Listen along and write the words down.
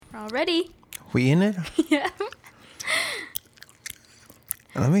Already. We in it? Yeah.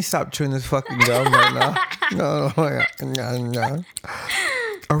 Let me stop chewing this fucking gum right now. No.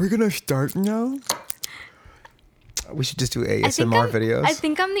 Are we gonna start now? We should just do ASMR videos. I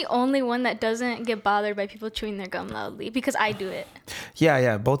think I'm the only one that doesn't get bothered by people chewing their gum loudly because I do it.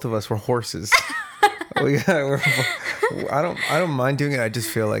 Yeah. Both of us were horses. I don't mind doing it. I just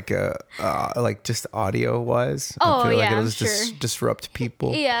feel like just audio wise. I feel like it'll just disrupt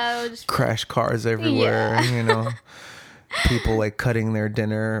people. Yeah. Crash cars everywhere. Yeah. People like cutting their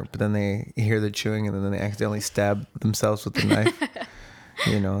dinner, but then they hear the chewing and then they accidentally stab themselves with the knife.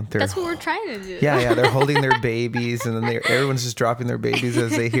 That's what we're trying to do. Yeah, they're holding their babies and then everyone's just dropping their babies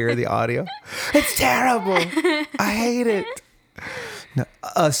as they hear the audio. It's terrible. I hate it. No,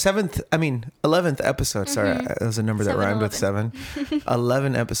 11th episode. Sorry, that was a number that rhymed with 7.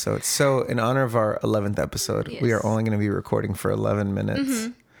 11 episodes. So in honor of our 11th episode, we are only going to be recording for 11 minutes.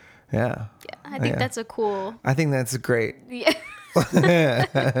 Mm-hmm. Yeah, I think that's a cool. I think that's great. Yeah. Or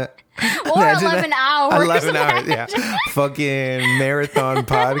 11 hours. 11 hours, yeah. Fucking marathon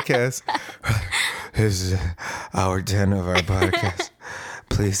podcast. This is hour 10 of our podcast.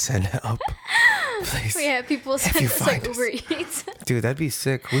 Please send help. Please. Yeah, people send us like Uber Eats. Dude, that'd be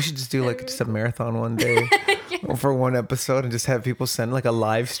sick. We should just do like just a marathon one day for one episode and just have people send like a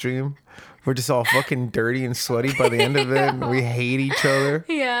live stream. We're just all fucking dirty and sweaty by the end of it. And we hate each other.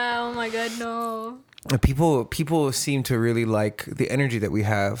 Yeah. Oh my God, no. People seem to really like the energy that we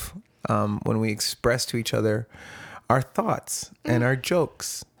have when we express to each other our thoughts and our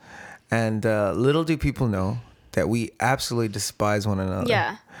jokes. And little do people know that we absolutely despise one another.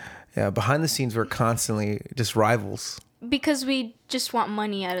 Yeah. Yeah. Behind the scenes, we're constantly just rivals. Because we just want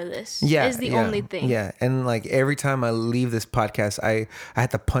money out of this. Yeah, is the only thing. Yeah, and like every time I leave this podcast, I had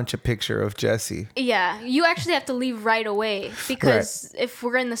to punch a picture of Jesse. Yeah, you actually have to leave right away because if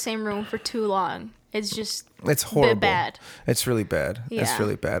we're in the same room for too long, it's horrible. Bad. It's really bad. Yeah. It's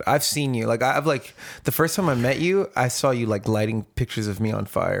really bad. I've seen you I've the first time I met you, I saw you like lighting pictures of me on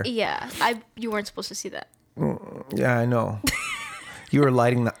fire. Yeah, you weren't supposed to see that. Yeah, I know. You were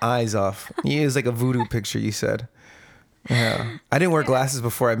lighting the eyes off. It was like a voodoo picture. You said. Yeah, I didn't wear glasses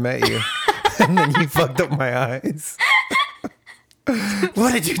before I met you, and then you fucked up my eyes.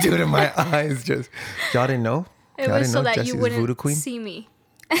 What did you do to my eyes? Y'all didn't know? It y'all was so that Jesse's you wouldn't voodoo queen? see me.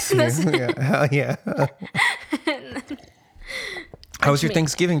 Yeah, hell yeah. How was your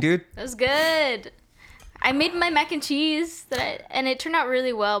Thanksgiving, dude? It was good. I made my mac and cheese and it turned out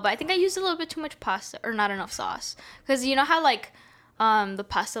really well, but I think I used a little bit too much pasta or not enough sauce. Because you know how the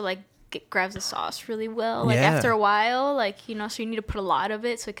pasta grabs the sauce really well after a while, so you need to put a lot of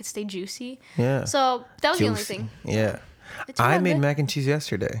it so it could stay juicy. Yeah. So that was the only thing. Yeah. I made mac and cheese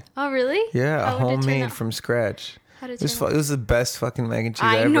yesterday. Oh, really? Yeah, homemade from scratch. It was the best fucking mac and cheese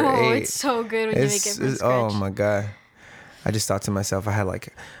I ever ate. It's so good when you make it from scratch. Oh my God. I just thought to myself, I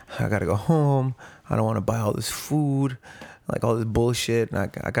gotta go home. I don't want to buy all this food, all this bullshit. And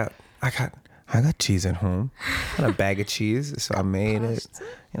I got cheese at home. I got a bag of cheese, so I made it.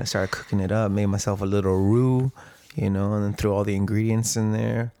 And I started cooking it up. Made myself a little roux, and then threw all the ingredients in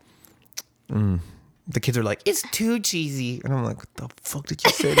there. The kids are like, "It's too cheesy," and I'm like, "What the fuck did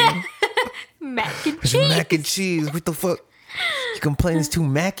you say to me?" Mac and cheese. It's mac and cheese. What the fuck? You complain it's too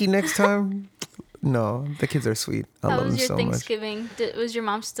macky next time? No, the kids are sweet. I love them so much. How was your Thanksgiving? Was your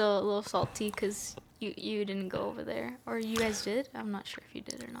mom still a little salty because you didn't go over there, or you guys did? I'm not sure if you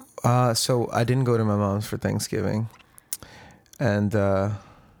did or not. So I didn't go to my mom's for Thanksgiving, and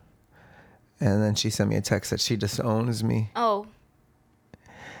then she sent me a text that she disowns me. Oh.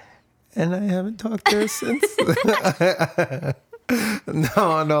 And I haven't talked to her since.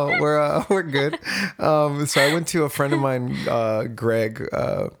 No, we're good. So I went to a friend of mine, Greg,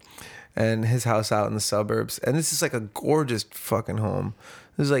 and his house out in the suburbs, and this is like a gorgeous fucking home.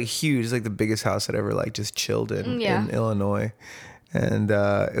 It was huge. It's the biggest house I'd ever just chilled in Illinois, and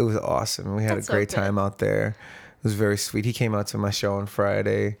it was awesome. We had a great time out there. It was very sweet. He came out to my show on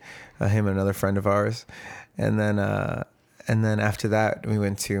Friday, him and another friend of ours, and then after that we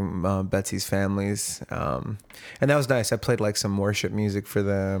went to Betsy's family's, and that was nice. I played some worship music for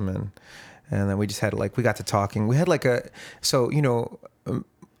them, and then we just had we got to talking. We had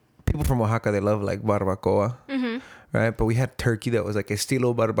people from Oaxaca, they love barbacoa, right? But we had turkey that was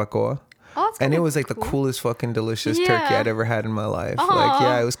estilo barbacoa. Oh, and it was the coolest fucking delicious turkey I'd ever had in my life.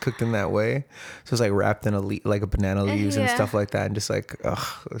 It was cooked in that way. So it was wrapped in a banana leaves and stuff like that, and just it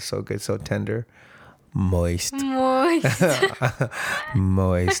was so good, so tender, moist.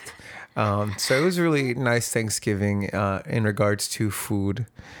 Moist. So it was really nice Thanksgiving in regards to food,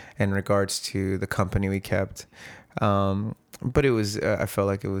 in regards to the company we kept. But it was, I felt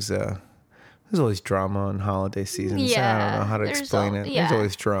like it was, there's always drama on holiday seasons. Yeah, I don't know how to explain it. yeah. There's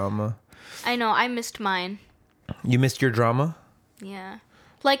always drama. I know. I missed mine. You missed your drama? Yeah.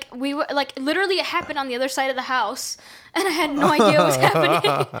 Like, we were, like, literally it happened on the other side of the house, and I had no idea what was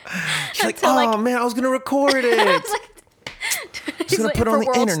happening. She's like, oh, man, I was going to record it. I was like, I was going to put it on the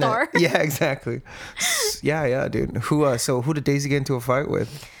World internet. Star. Yeah, exactly. Yeah, dude. So who did Daisy get into a fight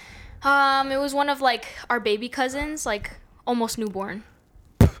with? It was one of, like, our baby cousins, like, almost newborn.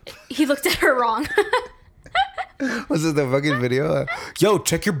 He looked at her wrong. Was it the fucking video? Yo,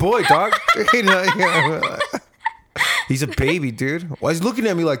 check your boy, dog. You know, yeah. He's a baby, dude. Why is he looking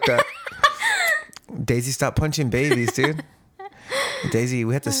at me like that? Daisy, stop punching babies, dude. Daisy,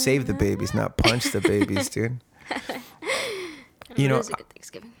 we have to save the babies, not punch the babies, dude. You know, It was a good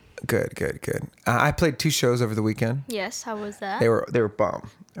Thanksgiving. Good. I played 2 shows over the weekend. Yes, how was that? They were bomb.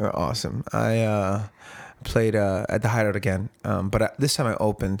 They were awesome. I played at the Hideout again, but this time I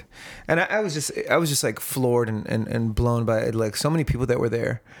opened, and I was just like floored and blown by it, like so many people that were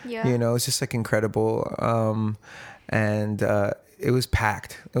there. Yeah. You know, it's just like incredible. And it was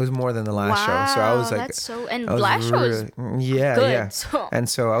packed. It was more than the last show. So I was like, that's so. And last show was yeah, good, yeah. so. And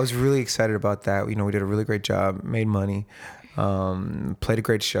so I was really excited about that. You know, we did a really great job, made money, played a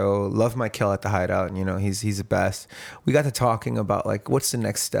great show. Love Michael at the Hideout. And, you know, he's the best. We got to talking about like what's the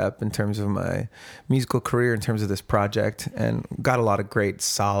next step in terms of my musical career, in terms of this project, and got a lot of great,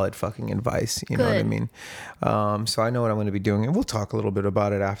 solid fucking advice. You know what I Good. mean? So I know what I'm going to be doing, and we'll talk a little bit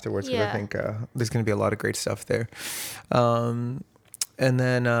about it afterwards. Because I Yeah. think there's going to be a lot of great stuff there. And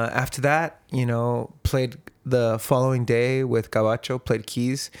then after that, you know, played the following day with Gabacho, played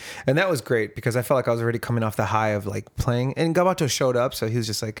keys. And that was great because I felt like I was already coming off the high of like playing. And Gabacho showed up. So he was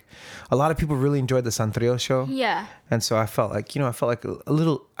just like, a lot of people really enjoyed the Santrio show. Yeah. And so I felt like, you know, I felt a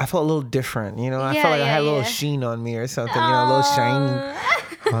little different, you know, I felt like I had a little sheen on me or something, you know, a little shiny.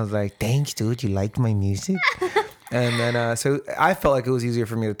 I was like, thanks, dude. You liked my music? And then, so I felt like it was easier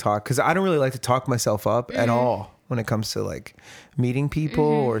for me to talk because I don't really like to talk myself up at all when it comes to like meeting people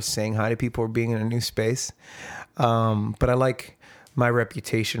or saying hi to people or being in a new space. But I like my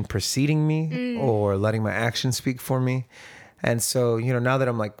reputation preceding me or letting my actions speak for me. And so, you know, now that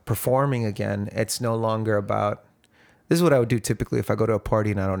I'm like performing again, it's no longer about, this is what I would do typically if I go to a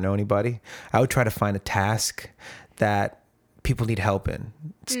party and I don't know anybody. I would try to find a task that people need help in,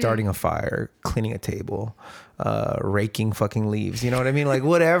 starting a fire, cleaning a table, raking fucking leaves, you know what I mean? Like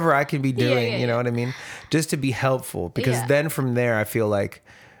whatever I can be doing, you know what I mean? Just to be helpful, because then from there I feel like,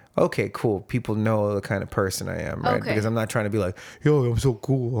 okay, cool. People know the kind of person I am, right? Okay. Because I'm not trying to be like, yo, I'm so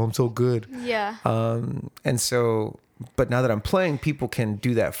cool, I'm so good. Yeah. And so, but now that I'm playing, people can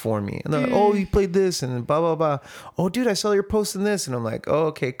do that for me. And they're like, oh, you played this and blah, blah, blah. Oh, dude, I saw you're posting this. And I'm like, oh,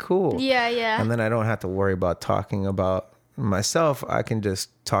 okay, cool. Yeah. And then I don't have to worry about talking about myself. I can just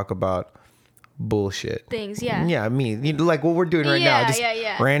talk about bullshit Things, yeah. Yeah, me. You know, like what we're doing right now. Just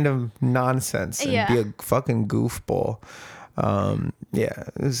Yeah. random nonsense and be a fucking goofball. Yeah,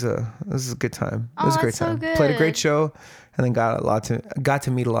 it was a good time. It was a great that's so time. good. Played a great show and then got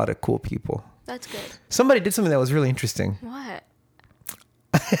to meet a lot of cool people. That's good. Somebody did something that was really interesting. What?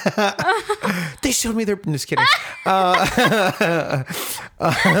 They showed me their. I'm just kidding.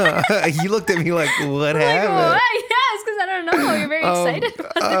 You looked at me like, what happened? What? Yes, because I don't know. You're very excited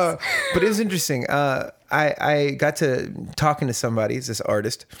about this. But it was interesting. I got to talking to somebody. It's this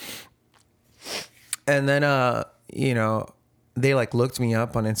artist, and then you know, they like looked me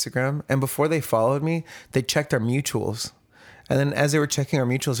up on Instagram, and before they followed me, they checked our mutuals. And then as they were checking our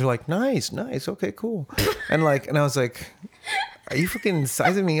mutuals, they're like, nice, okay, cool. And I was like, are you fucking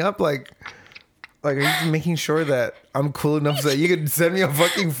sizing me up? Like are you making sure that I'm cool enough so that you could send me a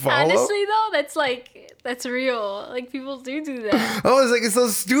fucking follow? Honestly, though, that's real. Like, people do that. I was like, it's so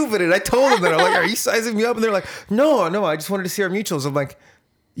stupid. And I told them that. I'm like, are you sizing me up? And they're like, no, I just wanted to see our mutuals. I'm like,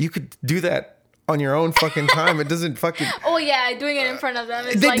 you could do that on your own fucking time. It doesn't fucking... Oh, yeah, doing it in front of them.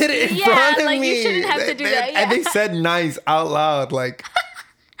 It's They like, did it in front of me. You shouldn't have to do that. Yeah. And they said nice out loud. Like...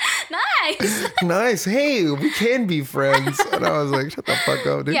 Nice. Nice. Hey, we can be friends. And I was like, shut the fuck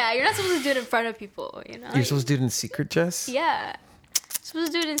up, dude. Yeah, you're not supposed to do it in front of people, you know? You're supposed to do it in secret, Jess? Yeah. You're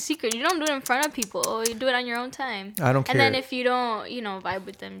supposed to do it in secret. You don't do it in front of people. You do it on your own time. I don't care. And then if you don't, vibe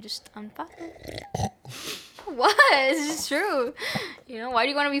with them, just unfollow. What? It's just true. Why do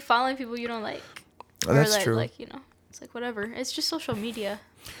you want to be following people you don't like? Oh, that's like, true. Like, it's like whatever. It's just social media.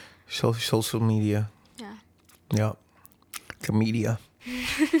 Social media. Yeah. Yep. Media.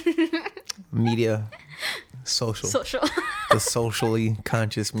 Media. Social. The socially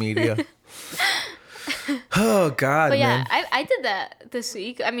conscious media. Oh God, But yeah, man. I did did that this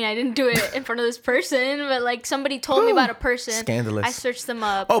week. I mean, I didn't do it in front of this person, but like somebody told me about a person. Scandalous. I searched them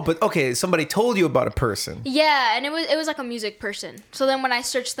up. Oh, but okay, somebody told you about a person. Yeah, and it was like a music person. So then when I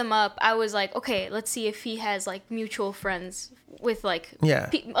searched them up, I was like, okay, let's see if he has like mutual friends with like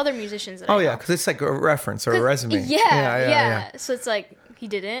other musicians. That I know. Because it's like a reference or a resume. Yeah. So it's like he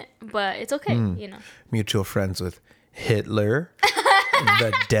didn't, but it's okay, you know. Mutual friends with Hitler,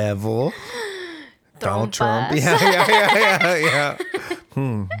 the devil, Donald Trump. Yeah.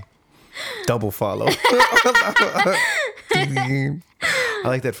 Double follow. I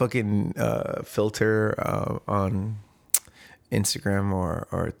like that fucking filter on Instagram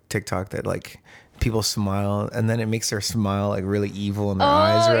or TikTok that like people smile and then it makes their smile like really evil and their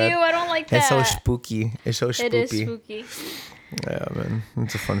eyes red. Ew, I don't like that. It's so spooky. It's so spooky. It is spooky. Yeah, man.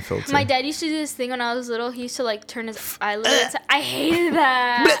 It's a fun filter. My dad used to do this thing when I was little. He used to like turn his eyelids. I hated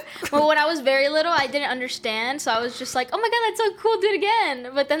that. But when I was very little, I didn't understand. So I was just like, oh my God, that's so cool. Do it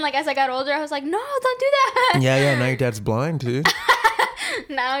again. But then like as I got older, I was like, no, don't do that. Yeah. Now your dad's blind, dude.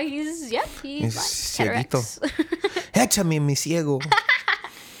 Now he's blind. Cataracts. Échame mi ciego.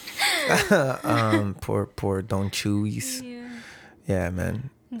 Poor Don Chewies. Yeah, man.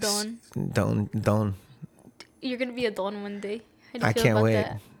 Don. You're gonna be a Don one day. How do you I feel can't about wait.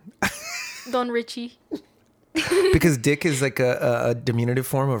 That? Don Richie. Because Dick is like a diminutive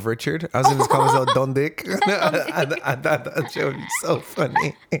form of Richard. I was gonna call myself Don Dick. I thought that show would be so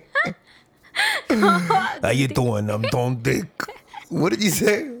funny. How you doing? I'm Don Dick. What did you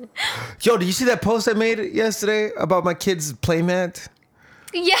say? Yo, did you see that post I made yesterday about my kid's playmat?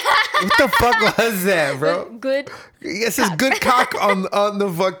 Yeah. What the fuck was that, bro? Good. Yes, it's good cock on the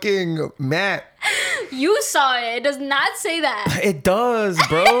fucking mat. You saw it. It does not say that. It does,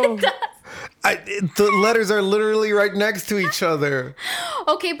 bro. It does. The letters are literally right next to each other.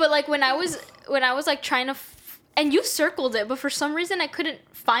 Okay, but like when I was like trying to, and you circled it, but for some reason I couldn't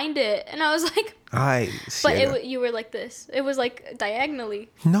find it, and I was like, you were like this. It was like diagonally.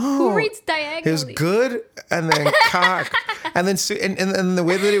 No, who reads diagonally? It was good, and then cock, and then and the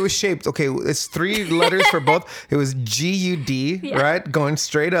way that it was shaped. Okay, it's 3 letters for both. It was GUD, right, going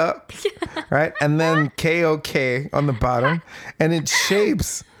straight up, right, and then KOK on the bottom, and it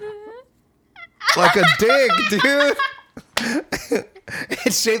shapes like a dick, dude.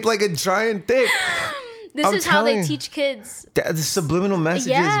 It's shaped like a giant dick. This is how they teach kids. The subliminal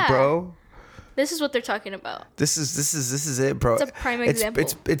messages, bro. This is what they're talking about. This is it, bro. It's a prime example.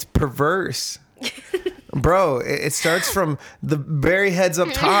 It's perverse. Bro, it starts from the very heads up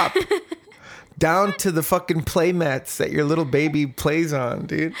top down to the fucking play mats that your little baby plays on,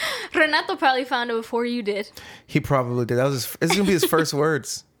 dude. Renato probably found it before you did. He probably did. This is gonna be his first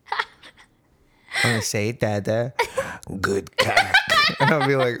words. I'm gonna say, Dada, good cock. And I'll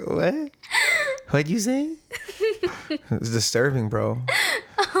be like, what? What'd you say? It's disturbing, bro.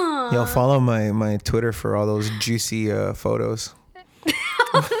 Aww. Yo, follow my Twitter for all those juicy photos.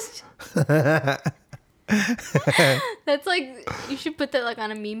 That's like, you should put that like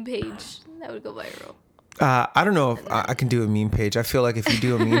on a meme page. That would go viral. I don't know if I can do a meme page. I feel like if you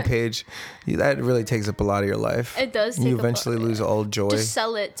do a meme page, that really takes up a lot of your life. It does. You eventually lose all joy. Just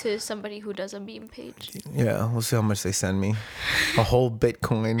sell it to somebody who does a meme page. Yeah, we'll see how much they send me. A whole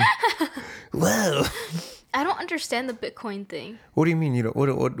Bitcoin. Whoa. I don't understand the Bitcoin thing. What do you mean? You don't?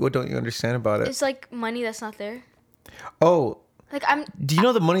 What don't you understand about it? It's like money that's not there. Oh. Like Do you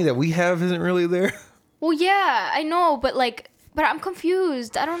know the money that we have isn't really there? Well, yeah, I know, but I'm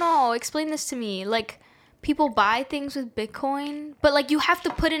confused. I don't know. Explain this to me. Like, people buy things with Bitcoin, but like you have to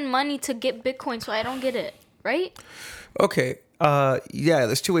put in money to get Bitcoin, so I don't get it, right? Okay. Yeah,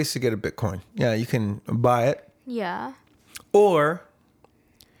 there's 2 ways to get a Bitcoin. Yeah, you can buy it. Yeah. Or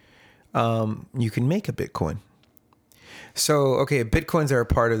you can make a Bitcoin. So, okay, Bitcoins are a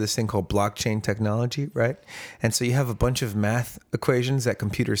part of this thing called blockchain technology, right? And so you have a bunch of math equations that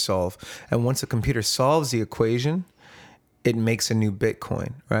computers solve. And once a computer solves the equation, it makes a new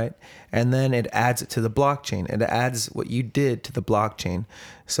Bitcoin, right? And then it adds it to the blockchain. It adds what you did to the blockchain.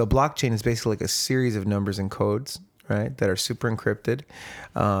 So blockchain is basically like a series of numbers and codes, right, that are super encrypted.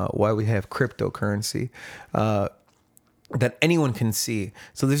 Why we have cryptocurrency. That anyone can see.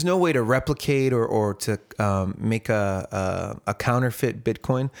 So there's no way to replicate or to make a counterfeit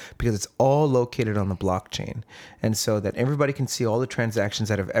Bitcoin because it's all located on the blockchain. And so that everybody can see all the transactions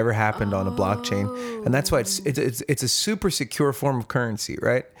that have ever happened on the blockchain. And that's why it's a super secure form of currency,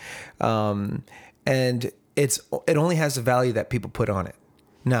 right? And it only has the value that people put on it.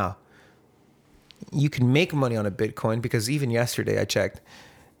 Now, you can make money on a Bitcoin because even yesterday I checked,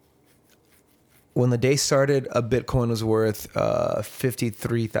 when the day started, a Bitcoin was worth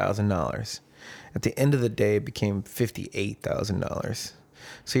 $53,000. At the end of the day, it became $58,000.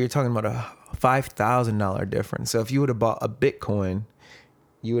 So you're talking about a $5,000 difference. So if you would have bought a Bitcoin,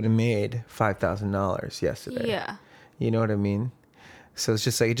 you would have made $5,000 yesterday. Yeah. You know what I mean? So it's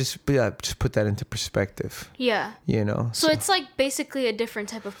just like, just put that into perspective. Yeah. You know? So it's like basically a different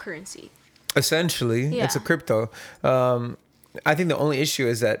type of currency. Essentially, it's a crypto. I think the only issue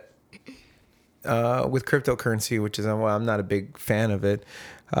is that with cryptocurrency, which is why I'm not a big fan of it,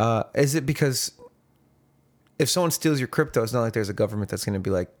 is it because if someone steals your crypto, it's not like there's a government that's going to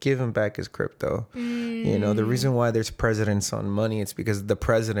be like, give him back his crypto. You know, the reason why there's presidents on money, it's because the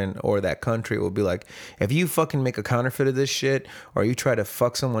president or that country will be like, if you fucking make a counterfeit of this shit or you try to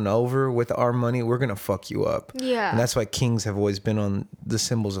fuck someone over with our money, we're going to fuck you up. Yeah. And that's why kings have always been on the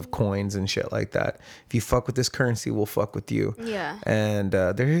symbols of coins and shit like that. If you fuck with this currency, we'll fuck with you. Yeah. And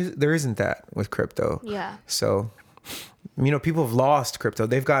there isn't that with crypto. Yeah. So, you know, people have lost crypto.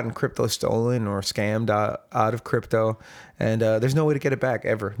 They've gotten crypto stolen or scammed out of crypto. And there's no way to get it back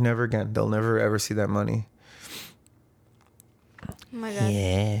ever. Never again. They'll never, ever see that money. Oh my God.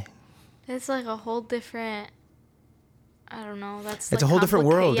 Yeah. It's like a whole different... I don't know. That's It's like a whole different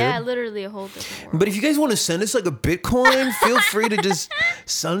world, Yeah, dude. literally a whole different world. But if you guys want to send us like a Bitcoin, feel free to just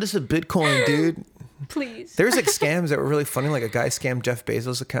send us a Bitcoin, dude. Please. There's like scams that were really funny. Like a guy scammed Jeff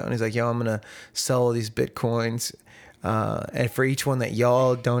Bezos' account and he's like, yo, I'm going to sell all these Bitcoins. And for each one that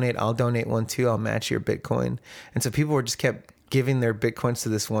y'all donate, I'll donate one too. I'll match your Bitcoin. And so people were just kept giving their Bitcoins to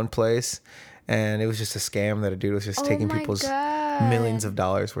this one place. And it was just a scam that a dude was just taking people's millions of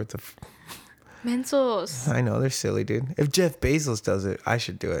dollars worth of... Mentos. I know, they're silly, dude. If Jeff Bezos does it, I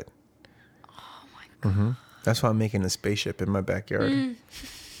should do it. Oh my God. That's why I'm making a spaceship in my backyard.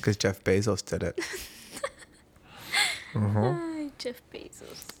 Because Jeff Bezos did it. Jeff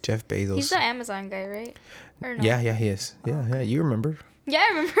Bezos. Jeff Bezos. He's the Amazon guy, right? Or no? Yeah, he is. Yeah, you remember. Yeah,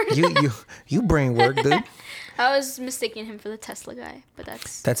 I remember. You brain work, dude. I was mistaking him for the Tesla guy, but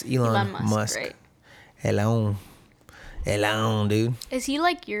that's Elon Musk. right? Elon, dude. Is he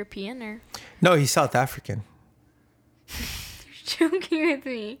like European or? No, he's South African. You're joking with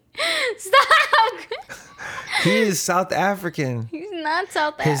me. Stop. He is South African. He's not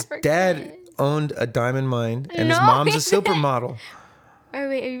South His African. dad owned a diamond mine, and his No, mom's a he didn't. supermodel. Oh,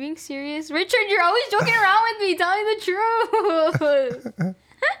 wait, are you being serious? Richard, you're always joking around with me. Tell me the truth.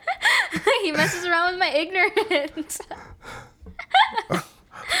 He messes around with my ignorance.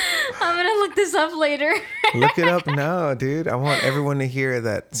 I'm going to look this up later. Look it up now, dude. I want everyone to hear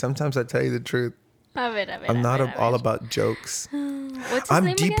that sometimes I tell you the truth. I'm not all about jokes. What's his I'm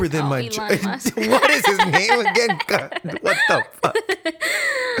name deeper again? than my Elon jokes. Musk. What is his name again? God, what the fuck?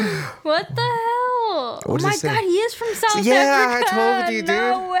 What the hell? What does Oh my it say? God, he is from South Yeah, Africa. I told you, dude.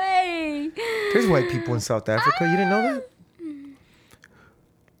 No way. There's white people in South Africa. You didn't know that?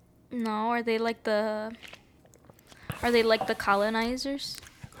 No, are they like the colonizers?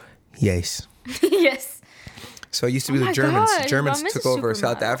 Yes. Yes. So it used to be Oh the my Germans. God, Germans Mom is took a over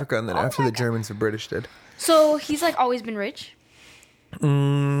South supermodel. Africa, and then Oh after my the Germans, the British did. So he's like always been rich?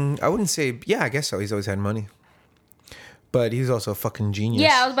 I wouldn't say. Yeah, I guess so. He's always had money, but he's also a fucking genius.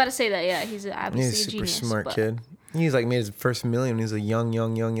 Yeah, I was about to say that. Yeah, he's obviously He's a a super genius. smart but- kid. He's like made his first million. He's a young man.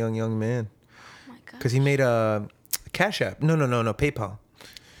 Oh my God. Because he made a Cash App. No, PayPal.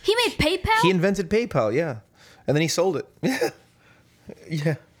 He made PayPal? He invented PayPal, yeah. And then he sold it.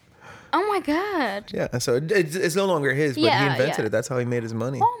 Yeah. Oh my God. Yeah. So it's no longer his, but he Yeah, invented yeah. it. That's how he made his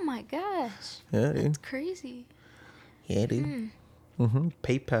money. Oh my gosh. Yeah, dude. Crazy. Yeah, dude.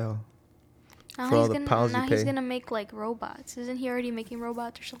 PayPal. Now For all the pals you he's pay. gonna make like robots. Isn't he already making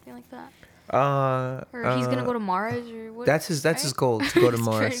robots or something like that? Or he's gonna go to Mars or what? That's his goal, to go to He's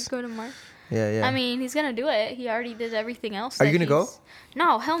trying Mars. to go to Mars. Yeah. I mean, he's gonna do it. He already did everything else. Are you that gonna go? he's-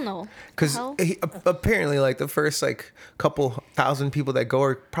 No, hell no. Because Hell? apparently, like, the first, like, couple thousand people that go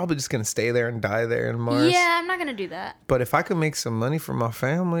are probably just going to stay there and die there in Mars. Yeah, I'm not gonna do that. But if I could make some money for my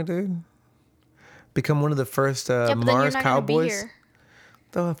family, dude, become one of the first Yeah, but then you're Mars not gonna be cowboys. here.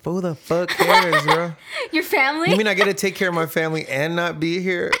 Who the fuck cares, bro? Your family? You mean I get to take care of my family and not be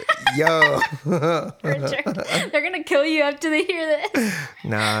here? Yo. Richard, they're gonna kill you after they hear this.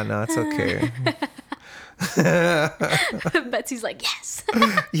 Nah, it's okay. Betsy's like, yes.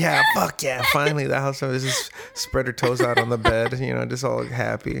 Yeah, fuck yeah. Finally, the housewife just spread her toes out on the bed, just all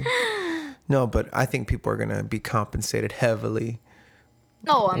happy. No, but I think people are going to be compensated heavily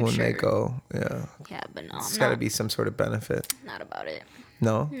Oh, I'm when sure. they go. Yeah. Yeah, but no, It's I'm got to not, be some sort of benefit. not about it.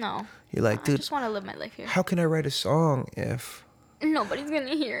 No? No. You're like, I dude, just want to live my life here. how can I write a song if... Nobody's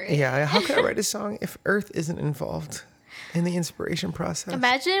gonna hear it. Yeah, how can I write a song if Earth isn't involved in the inspiration process?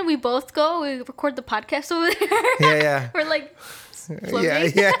 Imagine we both go, we record the podcast over there. Yeah. We're like floating.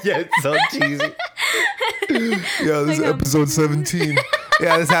 Yeah. It's so cheesy. Yeah, this is episode 17.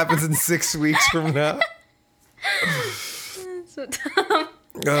 Yeah, this happens in 6 weeks from now. So dumb.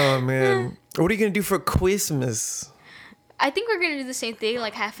 Oh man, what are you gonna do for Christmas? I think we're gonna do the same thing,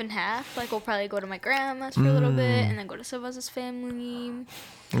 like half and half. Like we'll probably go to my grandma's for a little bit, and then go to Sebas's family.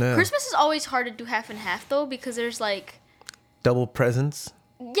 Yeah. Christmas is always hard to do half and half though, because there's like Double presents.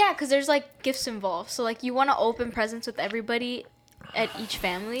 yeah, because there's like gifts involved. So like you want to open presents with everybody at each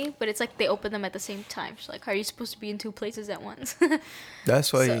family, but it's like they open them at the same time. So like, how are you supposed to be in 2 places at once?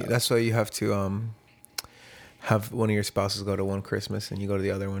 That's why. So- That's why you have to have one of your spouses go to one Christmas and you go to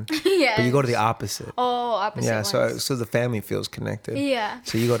the other one. Yeah. But you go to the opposite. Oh, opposite Yeah, ones. so the family feels connected. Yeah.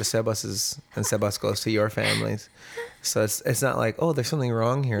 So you go to Sebas's and Sebas goes to your families. So it's not like, oh, there's something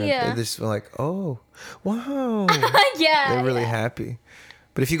wrong here. Yeah. They're just like, oh, wow. Yeah. They're really yeah. happy.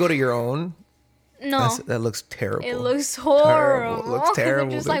 But if you go to your own, No. that looks terrible. It looks horrible. It looks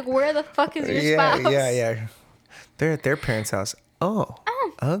terrible. Just dude. like, where the fuck is your yeah, spouse? yeah. They're at their parents' house. Oh.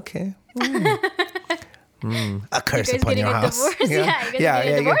 Okay. A curse guys upon getting your a house. divorce? Yeah, you guys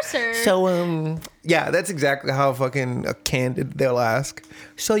getting a divorce or- So, yeah, that's exactly how fucking candid they'll ask.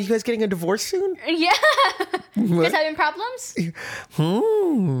 So, you guys getting a divorce soon? Yeah. You What? guys having problems?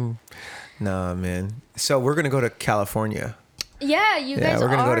 Nah, man. So, we're going to go to California. Yeah, you Yeah, guys we're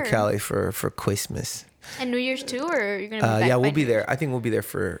going to are. go to Cali for Christmas. And New Year's too, or you're gonna be back Yeah, by we'll be New there. I think we'll be there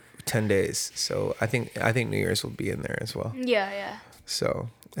for 10 days. So, I think New Year's will be in there as well. Year's? Yeah. So,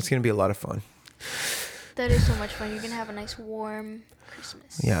 it's going to be a lot of fun. That is so much fun. You're gonna have a nice warm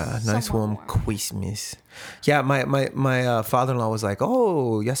Christmas. Yeah, nice Somewhat warm Christmas. Yeah, my father-in-law was like,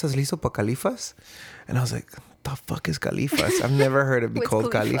 "Oh, ya estás listo para Califas?" And I was like, "The fuck is Califas? I've never heard it be What's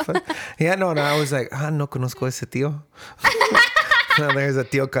called Califa? Califas." Yeah, no. I was like, no conozco ese tío. No, there's a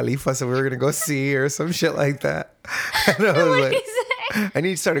tío Califa, so we were gonna go see or some shit like that. And I was What like, did he say? and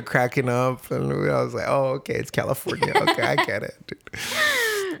he started cracking up, and I was like, "Oh, okay, it's California. Okay, I get it." Dude.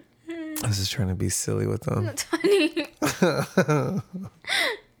 I was just trying to be silly with them. That's funny.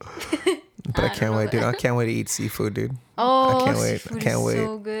 But I can't wait, dude. I can't wait to eat seafood, dude. Oh, I can't wait. seafood I can't is wait.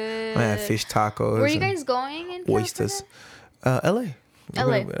 so good. I have fish tacos. Where are you and guys going in oysters. California? LA.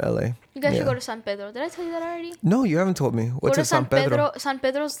 LA. LA. You guys Yeah. should go to San Pedro. Did I tell you that already? No, you haven't told me. What's Go in to San Pedro? San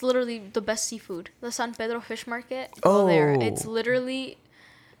Pedro's literally the best seafood. The San Pedro Fish Market. Go there. Oh. It's literally,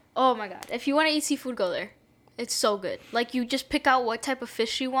 oh my god! If you want to eat seafood, go there. It's so good. Like you just pick out what type of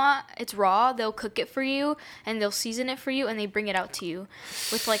fish you want. It's raw. They'll cook it for you and they'll season it for you and they bring it out to you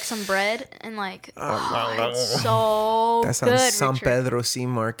with like some bread and like it's so That good. sounds San Richard. Pedro Sea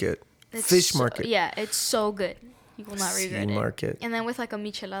Market. It's Fish so- market. Yeah, it's so good. You will not Sea regret it. market. And then with like a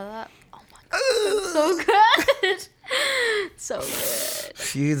michelada. Oh my god, it's so good. So good.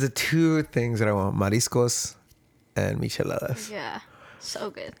 See, the two things that I want: mariscos and micheladas. Yeah, so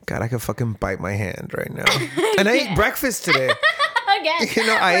good. God, I could fucking bite my hand right now. And I ate breakfast today. Again, You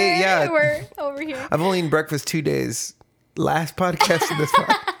know, I ate- yeah. We're over here. I've only eaten breakfast 2 days. Last podcast and this one.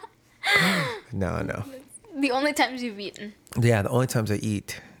 No. The only times you've eaten. Yeah, the only times I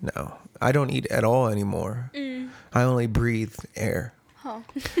eat. No, I don't eat at all anymore. I only breathe air. Oh.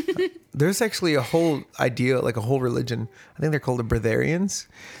 There's actually a whole idea, like a whole religion. I think they're called the Breatharians,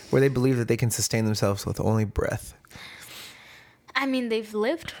 where they believe that they can sustain themselves with only breath. I mean, they've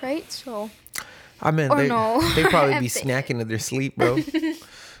lived, right? So. I mean, Or no. they probably be If they- snacking in their sleep, bro.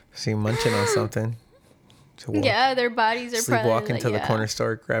 See, munching on something. So Yeah, their bodies are probably sleepwalking like, to the yeah. corner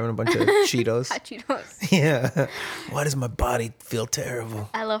store, grabbing a bunch of Cheetos. Hot Cheetos. Yeah. Why does my body feel terrible?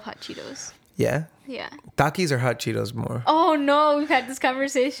 I love hot Cheetos. Yeah. Yeah. Takis or hot Cheetos more? Oh no, we've had this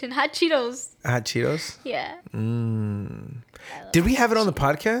conversation. Hot Cheetos. Hot Cheetos? Yeah. Did we have it on the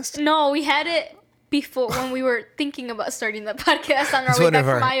podcast? No, we had it before when we were thinking about starting the podcast on our It's way one back of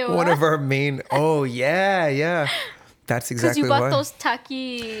our from Iowa. one of our main. Oh yeah. That's Because exactly you bought why. those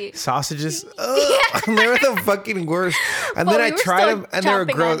taki. Sausages. Ugh, they were the fucking worst. And Well, then we I were tried still them, and they were chomping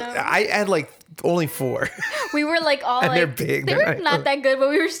on gross. them. I had like only 4 We were like all And like they're big, They they're were not- not that good, but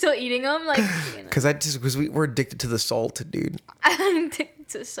we were still eating them. Like, you know. because we were addicted to the salt, dude. I'm addicted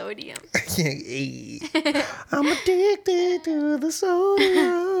to sodium. I'm addicted to the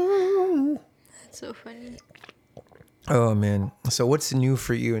sodium. That's so funny. Oh man. So what's new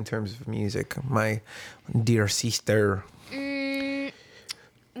for you in terms of music, my dear sister?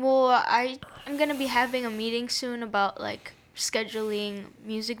 Well, I'm gonna be having a meeting soon about like scheduling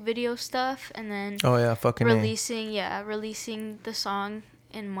music video stuff and then Oh yeah, fucking A. releasing the song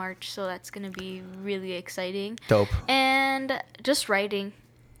in March. So that's gonna be really exciting. Dope. And just writing.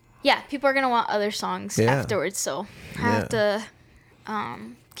 Yeah, people are gonna want other songs Yeah. afterwards, so I have to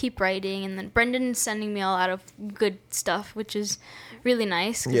keep writing. And then Brendan's sending me a lot of good stuff, which is really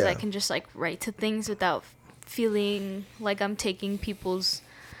nice because I can just like write to things without feeling like I'm taking people's,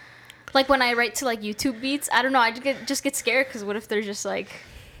 like when I write to like YouTube beats, I don't know, I just get scared because what if they're just like,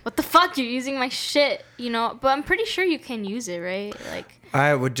 what the fuck, you're using my shit, you know? But I'm pretty sure you can use it, right? Like,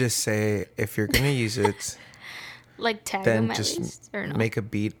 I would just say if you're gonna use it, like tag then them at just least, or no? make a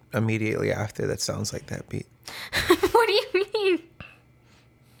beat immediately after that sounds like that beat. What do you mean?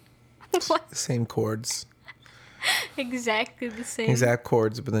 What? Same chords, Exactly the same. exact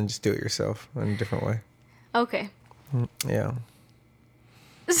chords, but then just do it yourself in a different way. Okay. Yeah.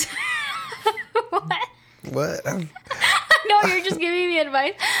 What? What? No, you're just giving me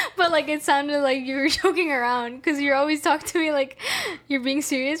advice, but like it sounded like you were joking around because you're always talking to me like you're being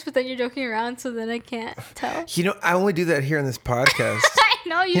serious, but then you're joking around, so then I can't tell. You know, I only do that here in this podcast. I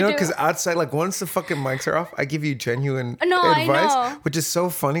know you You know, do. because outside, like once the fucking mics are off, I give you genuine No, I advice, know. which is so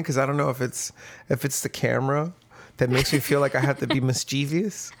funny because I don't know if it's the camera that makes me feel like I have to be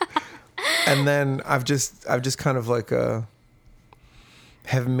mischievous, and then I've just kind of like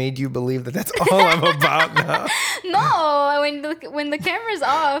have made you believe that that's all I'm about now. No, when the camera's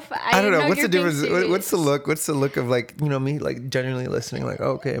off, I I don't know what's you're the being difference. serious. What's the look? What's the look of like, you know, me like genuinely listening, like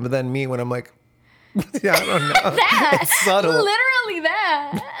okay, but then me when I'm like, yeah, I don't know. That. It's subtle. Literally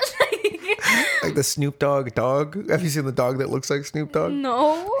that. Like the Snoop Dogg dog. Have you seen the dog that looks like Snoop Dogg?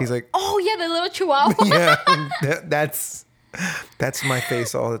 No. He's like, oh yeah, the little chihuahua. yeah, that's my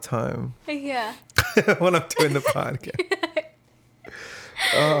face all the time Yeah. when I'm doing the podcast.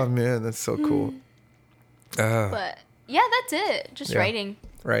 Oh man, that's so cool. But yeah, that's it. Just Yeah. writing.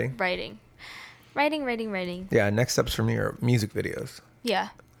 Writing. Writing. Yeah, next steps for me are music videos. Yeah.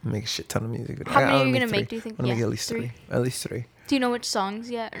 Make a shit ton of music videos. How many I are wanna you gonna three. make, do you think? I want to Yeah, make at least three? three. At least three. Do you know which songs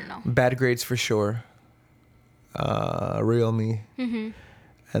yet or no? Bad Grades for sure. Real Me. Mm-hmm.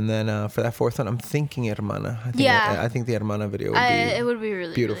 And then for that fourth one, I'm thinking Hermana. I think Yeah. I think the Hermana video would be. It would be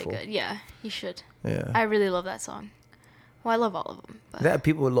really, beautiful. really good. Yeah, you should. Yeah. I really love that song. Well, I love all of them. But. That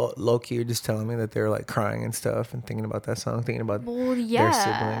people low key are just telling me that they're like crying and stuff and thinking about that song, thinking about Well, their yeah.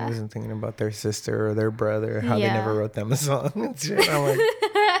 siblings and thinking about their sister or their brother, how they Yeah. never wrote them a song. And shit. I'm like,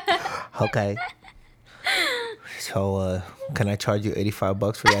 okay. So can I charge you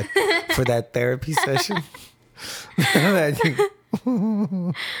 $85 for that therapy session?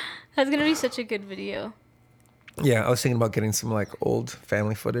 That's gonna be such a good video. Yeah, I was thinking about getting some like old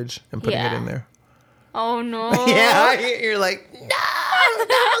family footage and putting it Yeah. in there. Oh no. Yeah, you're like, no,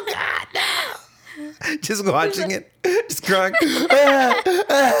 God, no. Just watching it, just crying,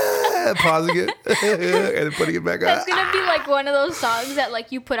 pausing it, and then putting it back That's on. gonna be like one of those songs that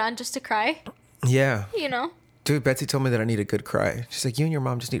like you put on just to cry. Yeah. You know. Dude, Betsy told me that I need a good cry. She's like, you and your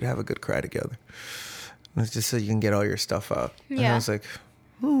mom just need to have a good cry together. And it's just so you can get all your stuff out. And I Yeah. was like,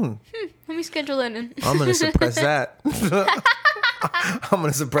 Let me schedule it in. I'm going to suppress that. I'm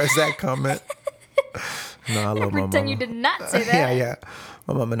going to suppress that comment. No, I love my mom. Pretend you did not say that. Yeah.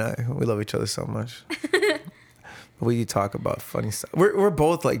 My mom and I, we love each other so much. We talk about funny stuff. We're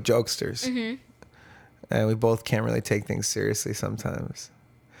both like jokesters. Mm-hmm. And we both can't really take things seriously sometimes.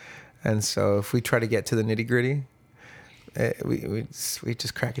 And so if we try to get to the nitty gritty, we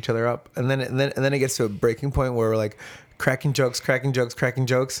just crack each other up. And then it gets to a breaking point where we're like cracking jokes,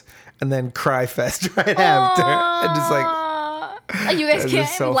 and then cry fest right after. And just like, you guys It's can't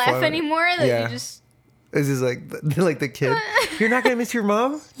just so laugh funny. anymore. That Yeah. you just. it's just like the kid. You're not going to miss your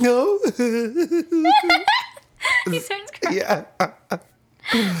mom? No. He starts crying. Yeah.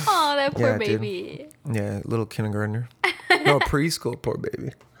 Oh, that poor Yeah, dude. baby. Yeah, little kindergartner. No, preschool, poor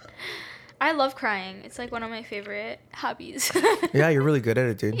baby. I love crying. It's like one of my favorite hobbies. Yeah, you're really good at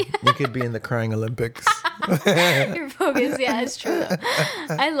it, dude. You could be in the crying Olympics. You're focused. Yeah, it's true.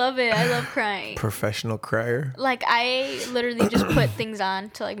 I love it. I love crying. Professional crier. Like I literally just put things on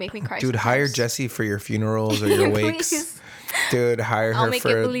to like make me cry. Dude, sometimes. hire Jessie for your funerals or your wakes. Please. Dude, hire I'll her make it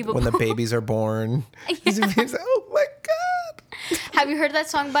for believable. when the babies are born. He's like, oh my God. Have you heard that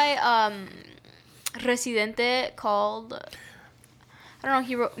song by Residente called? I don't know.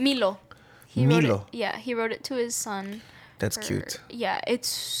 He wrote Milo. He wrote Milo. it. Yeah, he wrote it to his son. That's for- cute. Yeah, it's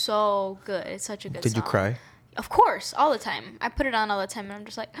so good. It's such a good Did song. you cry? Of course, all the time. I put it on all the time, and I'm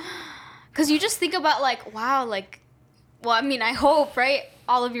just like, because you just think about like, wow, like, well, I mean, I hope, right?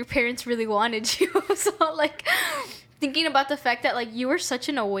 All of your parents really wanted you, so like, thinking about the fact that like you were such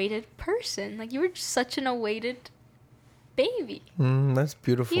an awaited person, like you were just such an awaited baby. That's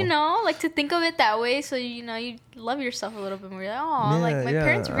beautiful. You know, like to think of it that way, so you know you love yourself a little bit more. You're like, oh, like my Yeah,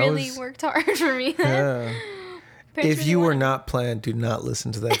 parents I really was- worked hard for me. Yeah. Parents If really you were wanted- not planned, do not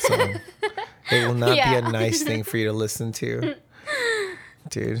listen to that song. It will not be Yeah. a nice thing for you to listen to.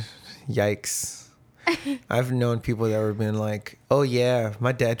 dude. Yikes. I've known people that were been like, oh yeah,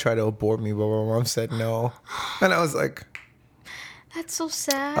 my dad tried to abort me, but my mom said no. And I was like, That's so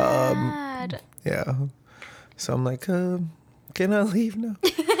sad. yeah. So I'm like, can I leave now?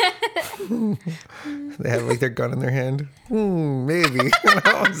 They have like their gun in their hand. Maybe.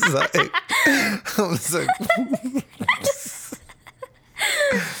 I was like,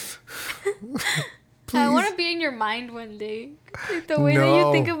 I want to be in your mind one day. Like, the way that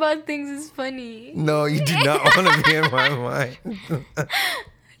you think about things is funny. No, you do not want to be in my mind.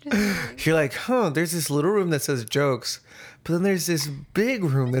 You're like, there's this little room that says jokes, but then there's this big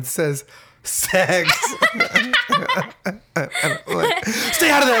room that says sex. Like,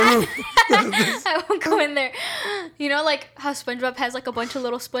 stay out of that room. I won't go in there. You know, like how SpongeBob has like a bunch of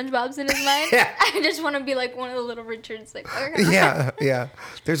little SpongeBobs in his mind? Yeah. I just want to be like one of the little Richards. Like, Yeah.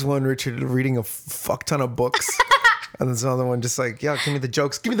 There's one Richard reading a fuck ton of books. And there's another one just like, yeah, give me the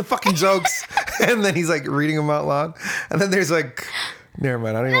jokes. Give me the fucking jokes. And then he's like reading them out loud. And then there's like, never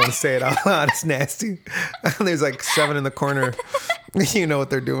mind, I don't even want to say it out loud. It's nasty. And there's like 7 in the corner. You know what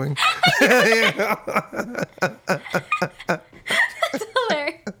they're doing. That's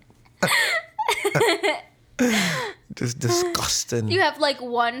hilarious. Just disgusting. You have like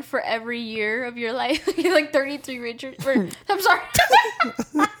one for every year of your life. You have like 33 Richards. I'm sorry.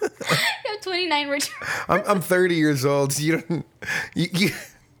 You have 29 Richards. I'm 30 years old. So you don't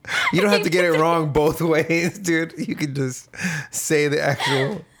have to get it wrong both ways, dude. You can just say the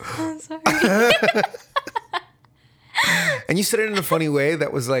actual. I'm sorry. And you said it in a funny way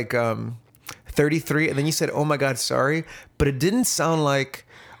that was like 33, and then you said, "Oh my God, sorry," but it didn't sound like,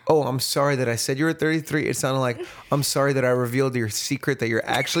 "Oh, I'm sorry that I said you were 33." It sounded like, "I'm sorry that I revealed your secret that you're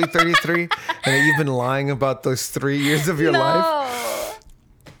actually 33 and that you've been lying about those 3 years of your life."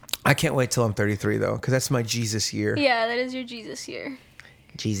 I can't wait till I'm 33 though, because that's my Jesus year. Yeah, that is your Jesus year.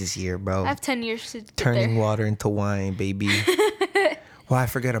 Jesus year, bro. I have 10 years to get Turning there. water into wine, baby. Well, I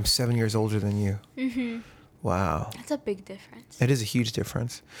forget I'm 7 years older than you. Mm-hmm. Wow. That's a big difference. It is a huge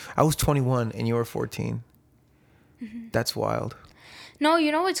difference. I was 21 and you were 14. Mm-hmm. That's wild. No,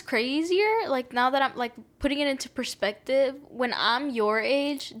 you know what's crazier? Like, now that I'm, like, putting it into perspective, when I'm your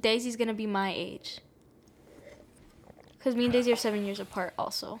age, Daisy's going to be my age. Because me and Daisy are 7 years apart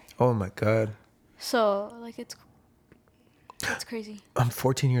also. Oh, my God. So, like, it's crazy. I'm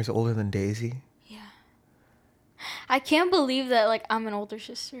 14 years older than Daisy. Yeah. I can't believe that, like, I'm an older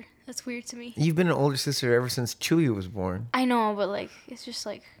sister. That's weird to me. You've been an older sister ever since Chewie was born. I know, but, like, it's just,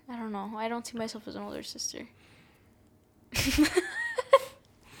 like, I don't know. I don't see myself as an older sister.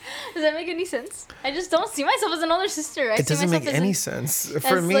 Does that make any sense? I just don't see myself as an older sister. It doesn't make any sense.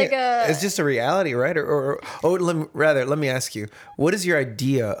 For me, it's just a reality, right? Let me ask you, what is your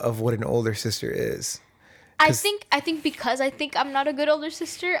idea of what an older sister is? I think because I think I'm not a good older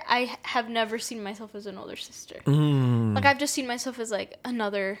sister, I have never seen myself as an older sister. Like, I've just seen myself as, like,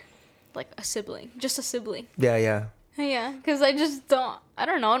 another, like, a sibling. Just a sibling. Yeah. Yeah, because I just don't, I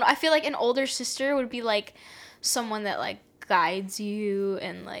don't know. I feel like an older sister would be, like, someone that, like, guides you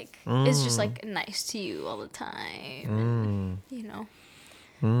and, like, is just, like, nice to you all the time. And, you know.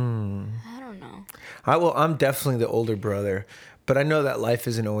 I don't know. I'm definitely the older brother. But I know that life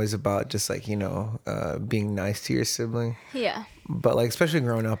isn't always about just like, being nice to your sibling. Yeah. But like, especially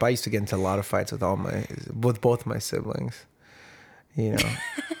growing up, I used to get into a lot of fights with both my siblings. You know.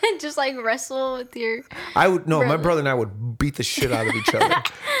 Just like wrestle with your. My brother and I would beat the shit out of each other.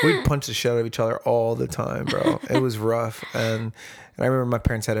 We'd punch the shit out of each other all the time, bro. It was rough. And I remember my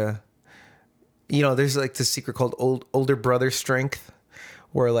parents had there's like this secret called older brother strength,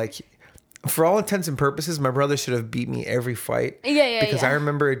 where like, for all intents and purposes, my brother should have beat me every fight. Yeah. Because I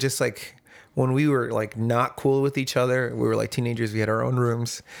remember it just like when we were like not cool with each other, we were like teenagers, we had our own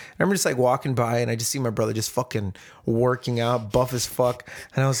rooms. I remember just like walking by and I just see my brother just fucking working out, buff as fuck.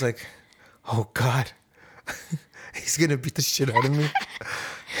 And I was like, oh God, he's going to beat the shit out of me.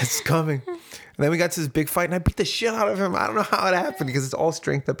 It's coming. And then we got to this big fight and I beat the shit out of him. I don't know how it happened because it's all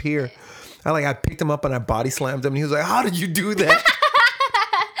strength up here. I picked him up and I body slammed him and he was like, how did you do that?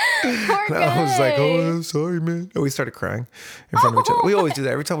 I was like, oh, I'm sorry, man. And we started crying in front of each other. We always do that.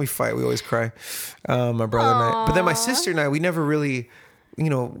 Every time we fight, we always cry. My brother and I. But then my sister and I, we never really,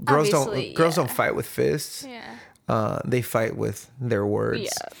 girls don't fight with fists. Yeah. They fight with their words.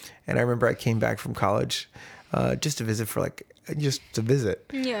 Yeah. And I remember I came back from college just to visit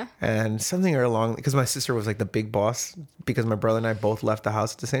Yeah. And something along, because my sister was like the big boss because my brother and I both left the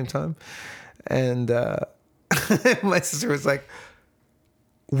house at the same time. And my sister was like,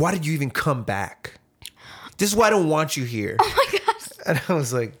 why did you even come back? This is why I don't want you here. Oh my gosh. And I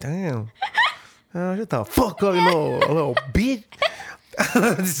was like, damn. Shut the fuck up, you little bitch.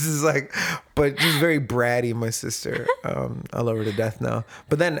 This is like, but she's very bratty, my sister. I love her to death now.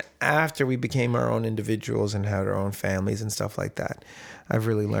 But then after we became our own individuals and had our own families and stuff like that, I've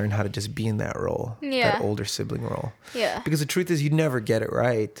really learned how to just be in that role, Yeah. that older sibling role. Yeah. Because the truth is, you never get it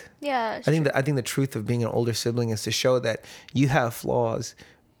right. Yeah. I think the truth of being an older sibling is to show that you have flaws,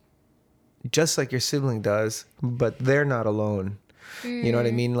 just like your sibling does, but they're not alone. You know what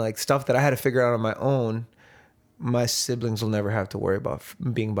I mean? Like stuff that I had to figure out on my own, my siblings will never have to worry about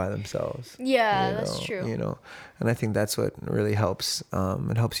being by themselves. Yeah, you that's know, true. You know, and I think that's what really helps.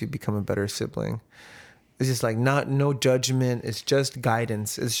 It helps you become a better sibling. It's just like no judgment. It's just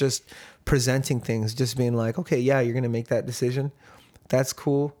guidance. It's just presenting things. Just being like, okay, yeah, you're gonna make that decision. That's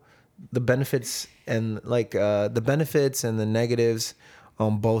cool. The benefits and the benefits and the negatives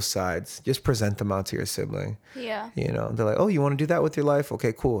on both sides. Just present them out to your sibling. Yeah. You know, they're like, oh, you want to do that with your life?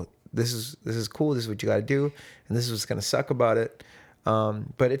 Okay, cool. This is cool. This is what you got to do, and this is what's gonna suck about it.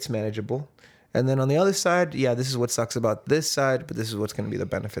 But it's manageable. And then on the other side, yeah, this is what sucks about this side, but this is what's gonna be the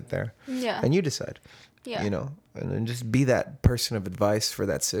benefit there. Yeah. And you decide. Yeah. You know, and then just be that person of advice for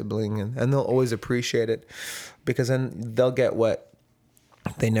that sibling, and they'll always appreciate it, because then they'll get what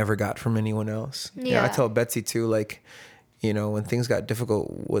they never got from anyone else. Yeah. I tell Betsy too, like, you know, when things got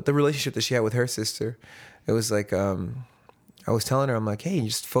difficult with the relationship that she had with her sister, it was like, I was telling her, I'm like, hey,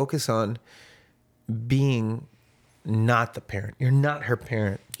 just focus on being not the parent. You're not her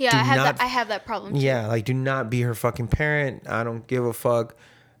parent. Yeah, I have that problem too. Yeah, like do not be her fucking parent. I don't give a fuck.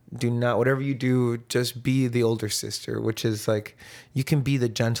 Do not, whatever you do, just be the older sister, which is like, you can be the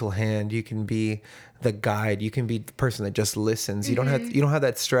gentle hand. You can be the guide. You can be the person that just listens. You don't have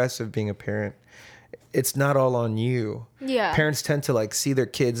that stress of being a parent. It's not all on you. Yeah. Parents tend to like see their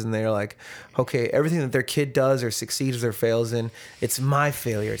kids and they're like, okay, everything that their kid does or succeeds or fails in, it's my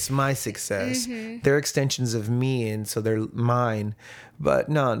failure. It's my success. They're extensions of me, and so they're mine. But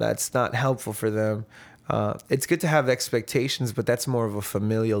no, that's not helpful for them. It's good to have expectations, but that's more of a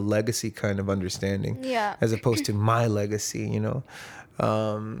familial legacy kind of understanding. Yeah. As opposed to my legacy, you know.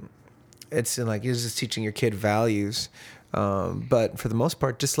 It's like you're just teaching your kid values. But for the most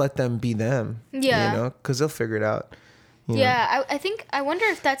part, just let them be them. Yeah. You know, because they'll figure it out. You know? Yeah, I wonder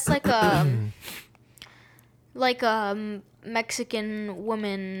if that's like a Mexican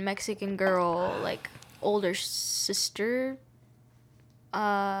woman, Mexican girl, like older sister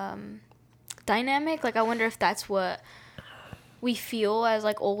dynamic. Like I wonder if that's what we feel as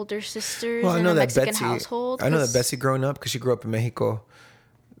like older sisters in a Mexican household. I know that Betsy growing up, because she grew up in Mexico,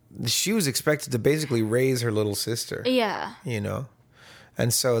 she was expected to basically raise her little sister. Yeah. You know?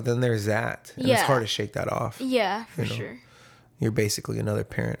 And so then there's that. And it's hard to shake that off. Yeah, for you know? sure. You're basically another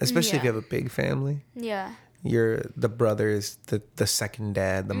parent, especially if you have a big family. Yeah. The brother is the second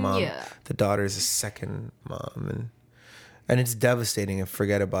dad, the mom, the daughter is the second mom, and it's devastating. And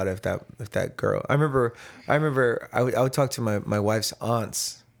forget about it if that girl. I remember I would talk to my wife's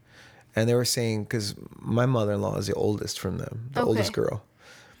aunts, and they were saying, because my mother-in-law is the oldest from them, the oldest girl,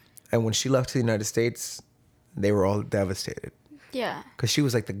 and when she left to the United States, they were all devastated. Yeah. Because she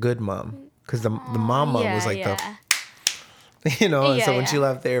was like the good mom, because the mom was like the. You know, and so when she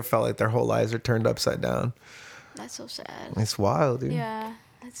left there, it felt like their whole lives were turned upside down. That's so sad. It's wild, dude. Yeah,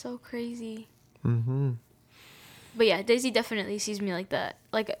 that's so crazy. Mm-hmm. But yeah, Daisy definitely sees me like that,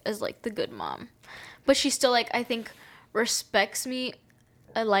 like as like the good mom. But she still like, I think, respects me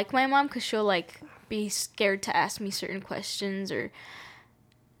like my mom, because she'll like be scared to ask me certain questions or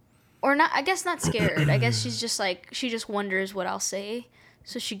not. I guess not scared. I guess she's just like, she just wonders what I'll say,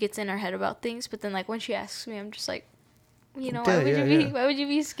 so she gets in her head about things. But then like when she asks me, I'm just like, you know, why would you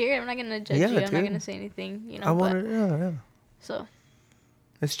be scared? I'm not gonna judge you. I'm not gonna say anything. You know. So.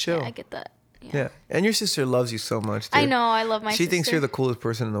 It's chill. Yeah, I get that. Yeah. And your sister loves you so much, dude. I know. I love my sister. She thinks you're the coolest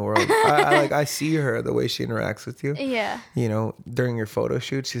person in the world. I see her, the way she interacts with you. Yeah. You know, during your photo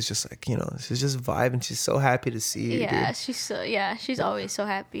shoot, she's just like, you know, she's just vibing. She's so happy to see you. Yeah, dude. she's always so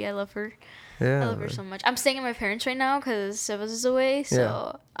happy. I love her. Yeah. I love her so much. I'm staying at my parents right now because Sebas is away.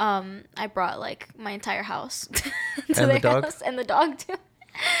 So I brought like my entire house to their house and the dog too.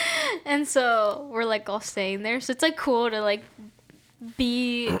 And so we're like all staying there. So it's like cool to like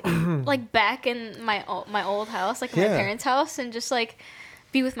be like back in my old house, like my parents' house, and just like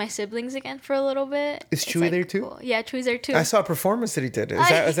be with my siblings again for a little bit. Is Chewy like, there too? Cool. Yeah, Chewy's there too. I saw a performance that he did.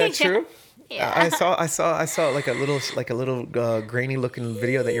 Is that true? Yeah. I saw like a little grainy looking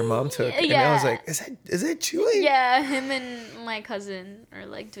video that your mom took, and I was like, is that Chewy? Yeah, him and my cousin are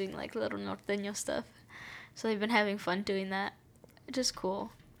like doing like little norteño stuff, so they've been having fun doing that, which is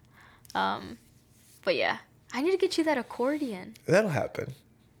cool. But yeah, I need to get you that accordion. That'll happen.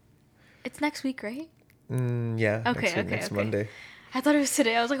 It's next week, right? Yeah. Okay. Next Monday. I thought it was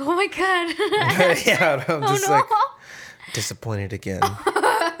today. I was like, oh my God. Yeah, I'm just no. like disappointed again.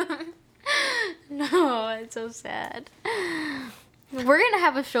 No, it's so sad. We're going to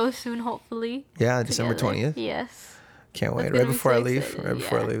have a show soon, hopefully. Yeah, December together. 20th. Yes. Can't wait. That's Right gonna be before so I leave. exciting. Right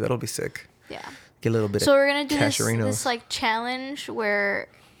before I Yeah. leave. That'll be sick. Yeah. Get a little bit So of we're going to do this casherinos. like challenge where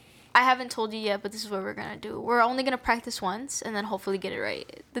I haven't told you yet, but this is what we're going to do. We're only going to practice once and then hopefully get it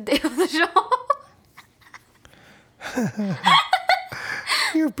right the day of the show.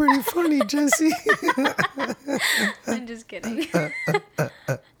 You're pretty funny, Jesse. I'm just kidding.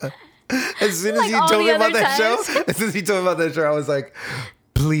 As soon as Like you all told the me about other that times. show, as soon as you told me about that show, I was like,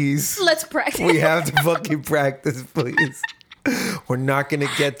 please, Let's practice. we have to fucking practice, please. We're not going to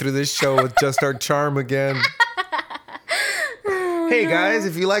get through this show with just our charm again. Hey, guys,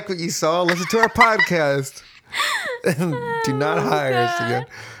 if you like what you saw, listen to our podcast. Do not hire us again.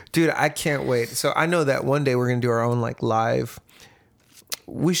 Dude, I can't wait. So I know that one day we're going to do our own like live.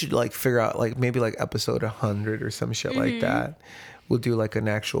 We should like figure out like maybe like episode 100 or some shit like that. We'll do like an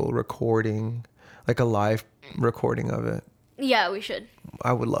actual recording, like a live recording of it. Yeah, we should.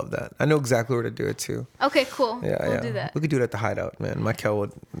 I would love that. I know exactly where to do it too. Okay, cool. Yeah, we'll yeah. do that. We could do it at the Hideout, man. Michael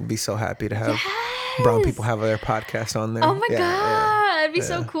would be so happy to have brown people have their podcast on there. Oh my Yeah, God, that'd be yeah.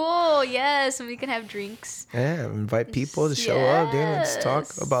 so cool. Yes, and we can have drinks. Yeah, invite people to show up, dude. Let's talk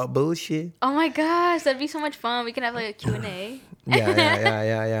Yes. about bullshit. Oh my gosh, that'd be so much fun. We can have like a Q&A.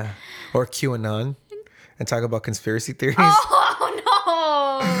 Yeah. Or QAnon and talk about conspiracy theories.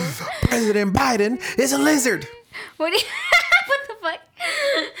 Oh no! President Biden is a lizard. What do you? What the fuck?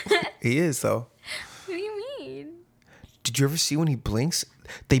 He is, though. What do you mean? Did you ever see when he blinks?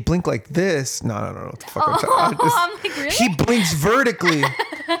 They blink like this. No. What the fuck Oh, I'm like, really? He blinks vertically.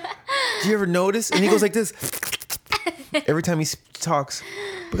 Do you ever notice? And he goes like this every time he talks.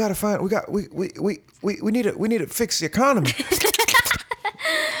 We gotta find. We need to fix the economy.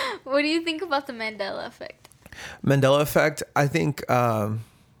 What do you think about the Mandela effect? Mandela effect. I think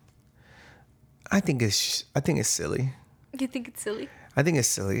it's silly. You think it's silly? I think it's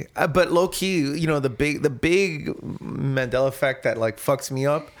silly, but low key, you know, the big Mandela effect that like fucks me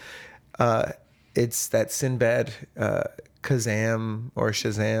up. It's that Sinbad, Kazam or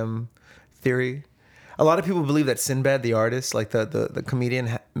Shazam theory. A lot of people believe that Sinbad, the artist, like the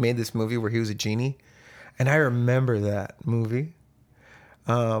comedian, made this movie where he was a genie, and I remember that movie,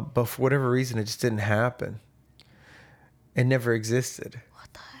 but for whatever reason, it just didn't happen. It never existed.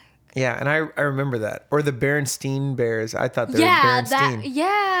 What the heck? Yeah, and I remember that. Or the Berenstein Bears. I thought they were Yeah, Berenstein.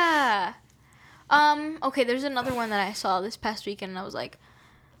 yeah. Okay, there's another one that I saw this past weekend, and I was like,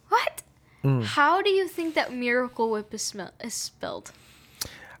 what? How do you think that Miracle Whip is spelled?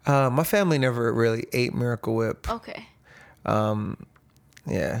 My family never really ate Miracle Whip. Okay.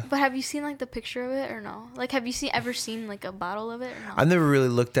 Yeah. But have you seen like the picture of it or no? Like, have you ever seen like a bottle of it or no? I've never really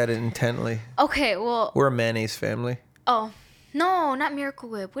looked at it intently. Okay, well, We're a mayonnaise family. oh, no, not Miracle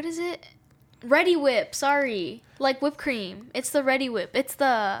Whip. What is it? Ready Whip, sorry. Like whipped cream. It's the Ready Whip. It's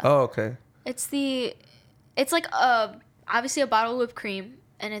Oh, okay. it's like obviously a bottle of whipped cream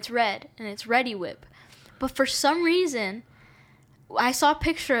and it's red and it's Ready Whip. But for some reason, I saw a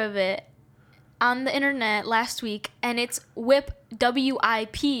picture of it on the internet last week and it's Whip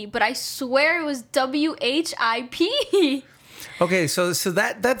WIP, but I swear it was WHIP. Okay, so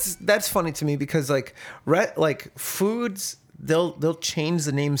that's funny to me because like foods they'll change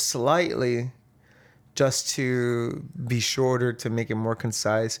the name slightly just to be shorter to make it more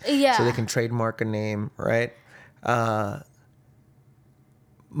concise. Yeah. So they can trademark a name, right? But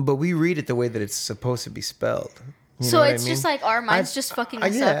we read it the way that it's supposed to be spelled. You So know what it's I mean? just like our minds just fucking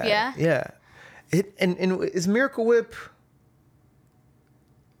us up, yeah? Yeah. It and is Miracle Whip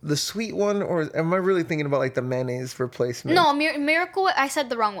the sweet one, or am I really thinking about like the mayonnaise replacement? No, Miracle Whip. I said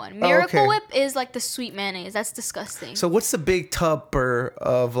the wrong one. Oh, Miracle okay. Whip is like the sweet mayonnaise. That's disgusting. So what's the big tupper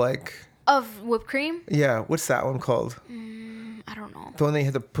of like? Of whipped cream? Yeah, what's that one called? I don't know. The one they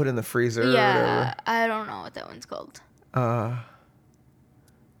had to put in the freezer Yeah, I don't know what that one's called. or whatever.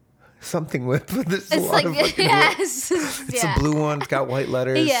 Something Whip. There's a It's lot like of fucking Whip. yes, It's yeah. a blue one. It's got white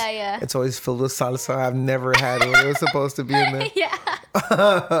letters. Yeah. It's always filled with salsa. I've never had what it was supposed to be in there. Yeah,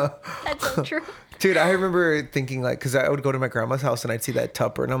 that's so true. Dude, I remember thinking like, because I would go to my grandma's house and I'd see that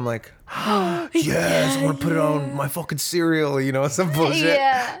tupper and I'm like, yes, I want to put it on my fucking cereal, you know, some bullshit.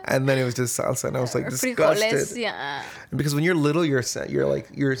 Yeah. And then it was just salsa and I was like Or frijoles, disgusted. yeah. Because when you're little, you're like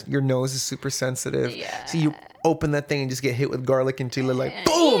your nose is super sensitive. Yeah. So you open that thing and just get hit with garlic and chili, like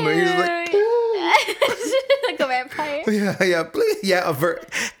boom, and you're just like, like a vampire. yeah, please, yeah, avert.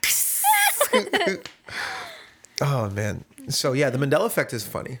 Oh man. So yeah, the Mandela effect is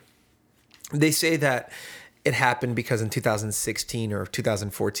funny. They say that it happened because in 2016 or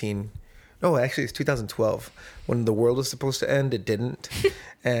 2014, no, actually it's 2012, when the world was supposed to end, it didn't.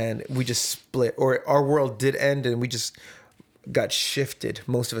 And we just split, or our world did end and we just got shifted.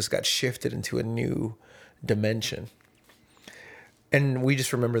 Most of us got shifted into a new dimension. And we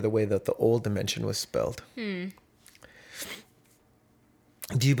just remember the way that the old dimension was spelled. Do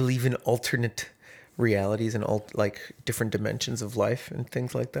you believe in alternate realities and like different dimensions of life and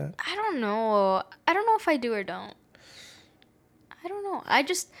things like that? I don't know. I don't know if I do or don't. I don't know.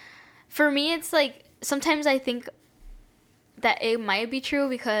 For me, it's like sometimes I think that it might be true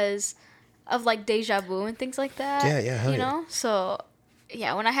because of like deja vu and things like that. Yeah, hell you know? So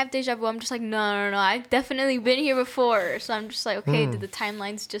yeah, when I have deja vu, I'm just like, no, I've definitely been here before. So I'm just like, okay, did the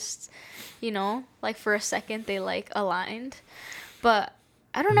timelines just, like for a second they like aligned? But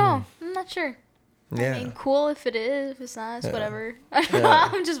I don't know. I'm not sure. Yeah. I mean, cool if it is. If it's not, it's whatever. Yeah.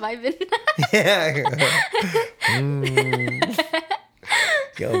 I'm just vibing. Yeah.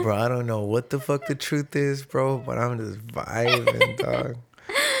 Yo, bro, I don't know what the fuck the truth is, bro, but I'm just vibing, dog.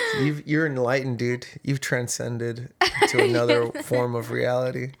 You're enlightened, dude. You've transcended to another form of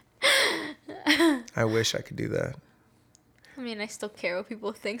reality. I wish I could do that. I mean, I still care what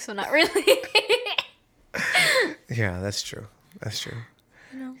people think, so not really. Yeah, that's true. That's true.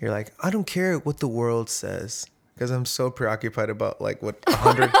 No. You're like, I don't care what the world says because I'm so preoccupied about like what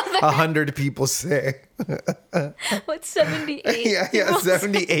 100 people say. What 78? Yeah,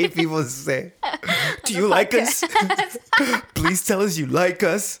 78 people say. Do you like us? Please tell us you like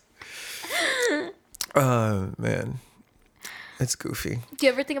us. Man, it's goofy. Do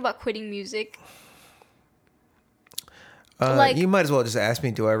you ever think about quitting music? You might as well just ask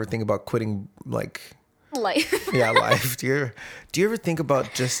me. Do I ever think about quitting like life? Yeah, life. Do you ever think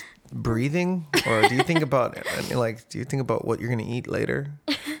about just breathing, or do you think about what you're gonna eat later?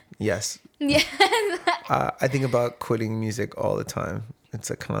 Yes. Yeah. I think about quitting music all the time. It's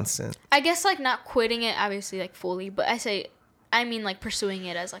a constant. I guess like not quitting it obviously like fully, but I mean like pursuing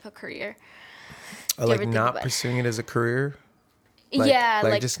it as like a career. Like not pursuing it as a career. Yeah,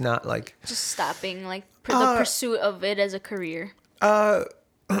 like just not like just stopping like the pursuit of it as a career.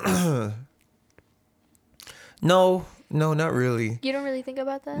 No, not really. You don't really think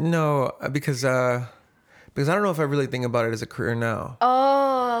about that? No, because I don't know if I really think about it as a career now.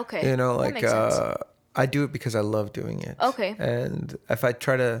 Oh, okay. You know, that like makes sense. I do it because I love doing it. Okay. And if I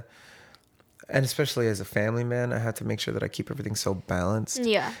try to, and especially as a family man, I have to make sure that I keep everything so balanced.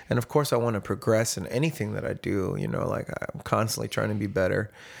 Yeah. And of course, I want to progress in anything that I do. You know, like I'm constantly trying to be better.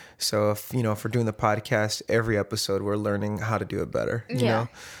 So if we're doing the podcast, every episode we're learning how to do it better. You know,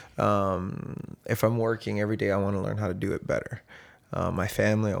 if I'm working every day, I want to learn how to do it better. My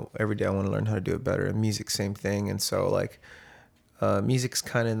family, every day I want to learn how to do it better. And music, same thing. And so like, music's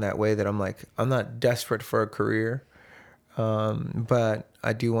kind of in that way that I'm like, I'm not desperate for a career. But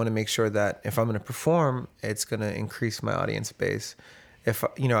I do want to make sure that if I'm going to perform, it's going to increase my audience base. If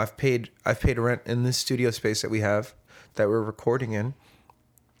I've paid rent in this studio space that we have, that we're recording in,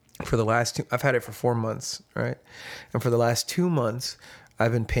 for the last I've had it for 4 months, right? And for the last 2 months,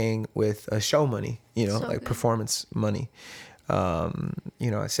 I've been paying with show money, so like good. Performance money. I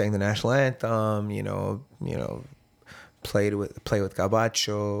sang the national anthem, play with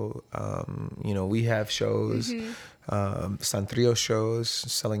Gabacho. We have shows, Santrio shows,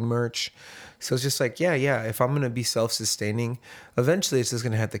 selling merch. So it's just like, if I'm going to be self-sustaining, eventually it's just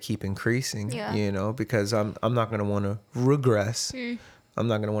going to have to keep increasing, because I'm not going to want to regress. I'm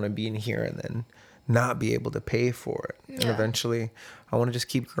not going to want to be in here and then not be able to pay for it. Yeah. And eventually I want to just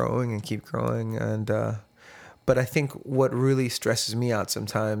keep growing and keep growing. And, but I think what really stresses me out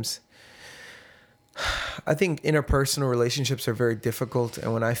sometimes, I think interpersonal relationships are very difficult.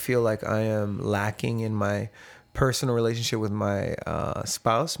 And when I feel like I am lacking in my personal relationship with my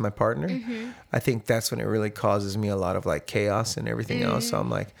spouse, my partner, I think that's when it really causes me a lot of like chaos and everything else. So I'm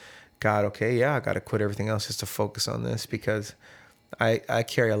like, God, okay, I got to quit everything else just to focus on this, because I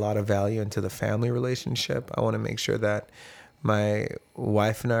carry a lot of value into the family relationship. I want to make sure that my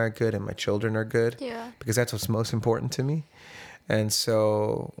wife and I are good and my children are good, because that's what's most important to me. And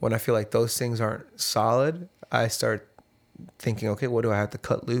so when I feel like those things aren't solid, I start thinking, okay, what do I have to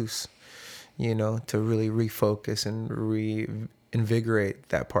cut loose, to really refocus and reinvigorate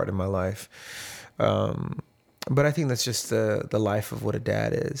that part of my life. But I think that's just the life of what a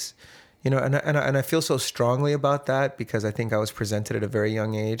dad is, and I feel so strongly about that because I think I was presented at a very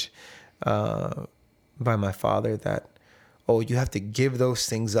young age by my father that, you have to give those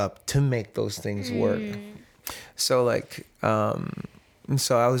things up to make those things work. So like, I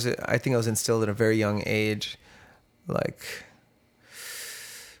think I was instilled at a very young age, like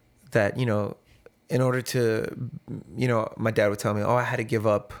that, in order to, my dad would tell me, oh, I had to give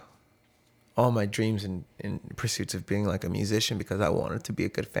up all my dreams in pursuits of being like a musician because I wanted to be a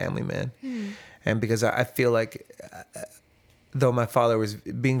good family man. And because I feel like, though my father was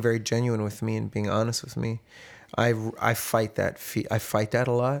being very genuine with me and being honest with me, I fight that. I fight that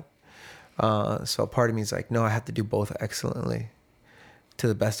a lot. So part of me is like, no, I have to do both excellently to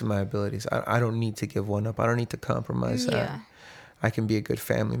the best of my abilities. I don't need to give one up. I don't need to compromise that. I can be a good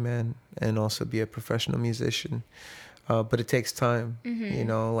family man and also be a professional musician. But it takes time,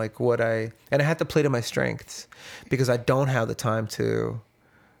 like and I had to play to my strengths because I don't have the time to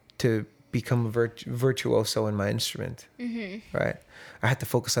become a virtuoso in my instrument, right? I had to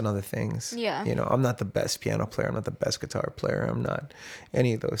focus on other things. Yeah. I'm not the best piano player. I'm not the best guitar player. I'm not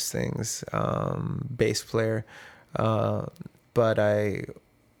any of those things. Bass player. But I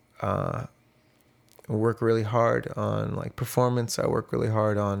work really hard on like performance. I work really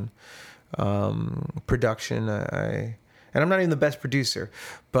hard on production. And I'm not even the best producer,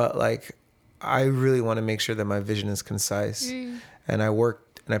 but like I really want to make sure that my vision is concise. And I work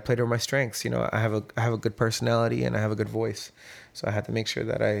and I play to my strengths. I have a good personality and I have a good voice, so I had to make sure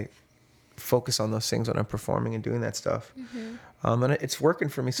that I focus on those things when I'm performing and doing that stuff. And it's working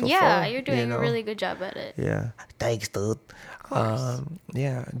for me so far. Yeah, you're doing a really good job at it. Yeah, thanks, dude. Of course.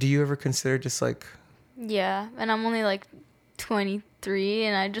 Yeah. Do you ever consider just like? Yeah, and I'm only like 23,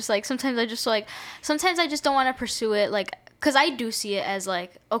 and I just like sometimes I just don't want to pursue it, like, because I do see it as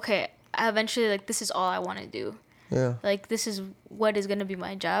like, okay, eventually like this is all I want to do. Yeah. Like this is what is gonna be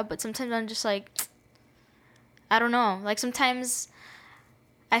my job, but sometimes I'm just like, I don't know. Like sometimes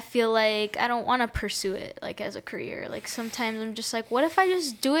I feel like I don't want to pursue it like as a career. Like sometimes I'm just like, what if I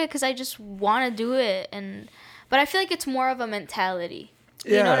just do it because I just want to do it? But I feel like it's more of a mentality.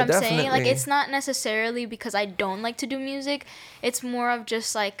 You know what I'm saying? Like, it's not necessarily because I don't like to do music. It's more of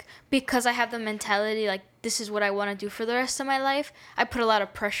just, like, because I have the mentality, like, this is what I want to do for the rest of my life. I put a lot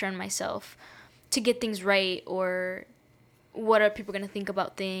of pressure on myself to get things right, or what are people going to think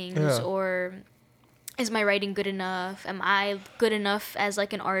about things, or is my writing good enough? Am I good enough as,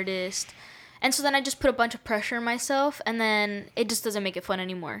 like, an artist? And so then I just put a bunch of pressure on myself, and then it just doesn't make it fun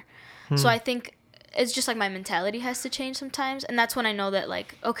anymore. So I think it's just like my mentality has to change sometimes, and that's when I know that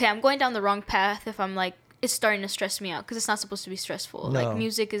like, okay, I'm going down the wrong path if I'm like, it's starting to stress me out, because it's not supposed to be stressful. No. Like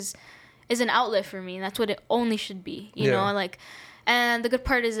music is an outlet for me, and that's what it only should be, you know, like. And the good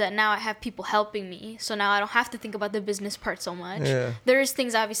part is that now I have people helping me, so now I don't have to think about the business part so much. There's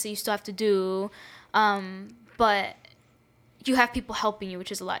things obviously you still have to do, but you have people helping you,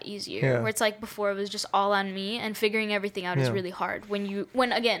 which is a lot easier. Where it's like before it was just all on me, and figuring everything out is really hard.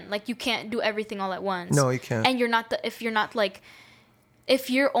 When again, like you can't do everything all at once. No, you can't. And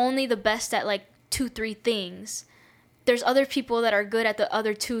if you're only the best at like 2-3 things, there's other people that are good at the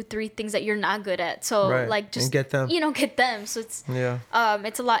other 2-3 things that you're not good at. So like just and get them. So it's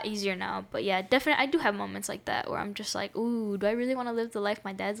it's a lot easier now. But yeah, definitely I do have moments like that where I'm just like, ooh, do I really want to live the life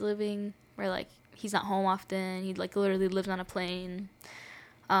my dad's living? Where like he's not home often. He like literally lives on a plane.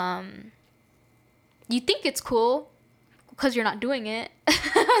 You think it's cool because you're not doing it.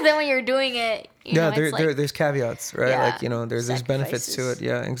 Then when you're doing it, there's caveats, right? Yeah, like there's benefits to it.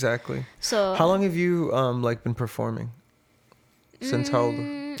 Yeah, exactly. So how long have you like been performing? Since how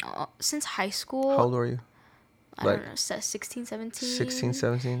old? Since high school. How old were you? I don't know, 16, 17. 16,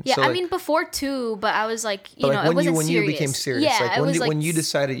 17? Yeah, so I mean before too, but I was like, it wasn't serious. When you became serious, yeah, when you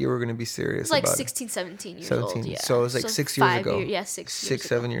decided you were going to be serious, it was like 16, 17 years old. Yeah. So it was like 6 years ago.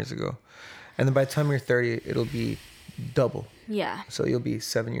 7 years ago. And then by the time you're 30, it'll be double. Yeah. So you'll be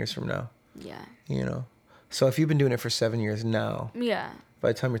 7 years from now. Yeah. So if you've been doing it for 7 years now. Yeah.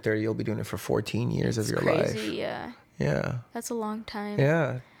 By the time you're 30, you'll be doing it for 14 years of your life. Yeah. Yeah. That's a long time.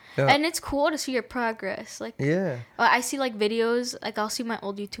 Yeah. And it's cool to see your progress. Like, I see like videos, like I'll see my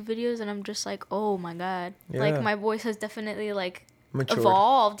old YouTube videos, and I'm just like, oh my god, like my voice has definitely like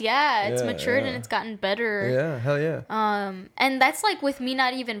evolved. Yeah, it's matured and it's gotten better. Yeah, hell yeah. And that's like with me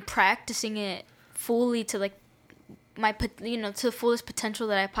not even practicing it fully to like my to the fullest potential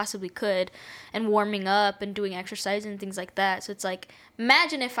that I possibly could, and warming up and doing exercise and things like that. So it's like,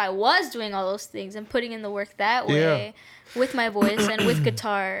 imagine if I was doing all those things and putting in the work that way with my voice and with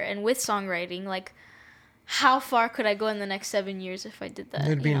guitar and with songwriting. Like, how far could I go in the next 7 years if I did that?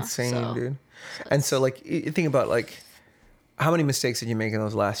 It'd be insane, dude. And so like, you think about like, how many mistakes did you make in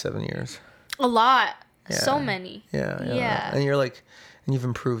those last 7 years? A lot. So many. Yeah. And you're like, and you've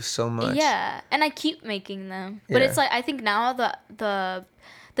improved so much. Yeah, and I keep making them. But it's like, I think now the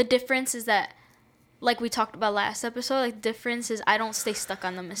difference is that, like we talked about last episode, like the difference is I don't stay stuck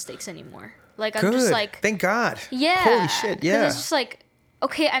on the mistakes anymore. Like I'm just like, thank God. Yeah. Holy shit. Yeah. It's just like,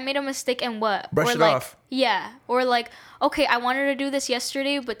 okay, I made a mistake and what? Brush or it like, off. Yeah. Or like, okay, I wanted to do this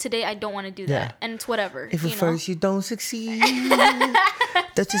yesterday, but today I don't want to do Yeah. that. And it's whatever. If you at know? first you don't succeed,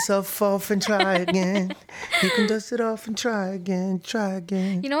 dust yourself off and try again. You can dust it off and try again.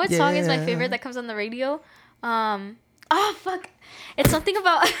 You know what song is my favorite that comes on the radio? Oh fuck. It's something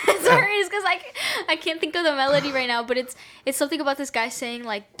about sorry, it's because I can't think of the melody right now, but it's something about this guy saying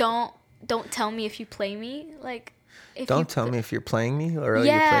like don't tell me if you play me. Like if Don't you tell me if you're playing me or you're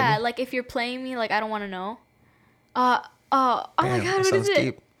yeah, playing me. like if you're playing me, like I don't want to know. Oh my Damn, god, that what sounds is it?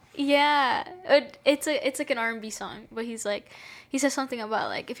 deep. Yeah, it's like an R&B song, but he says something about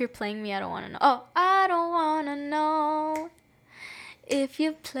like if you're playing me, I don't want to know. Oh, I don't want to know if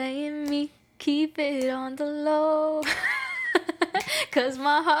you're playing me. Keep it on the low, 'cause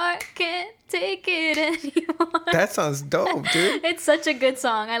my heart can't take it anymore. That sounds dope, dude. It's such a good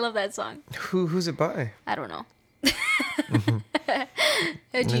song. I love that song. Who's it by? I don't know.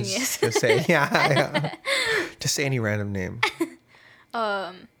 A genius. Just say yeah. Just say any random name.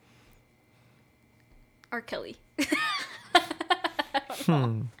 R. Kelly.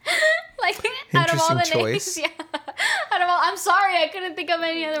 Like out of all the Interesting choice. names, yeah. Out of all, I'm sorry, I couldn't think of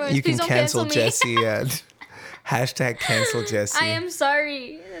any other ones. You Please can don't cancel me. Jesse at hashtag cancel Jesse. I am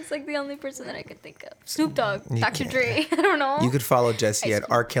sorry. That's like the only person that I could think of. Snoop Dogg, You Dr. can't. Dre. I don't know. You could follow Jesse at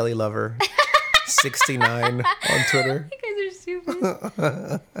R. Kelly Lover 69 on Twitter. You guys are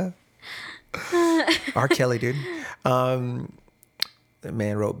stupid. R. Kelly, dude. The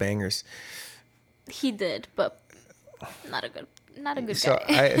man wrote bangers. He did, but not a good So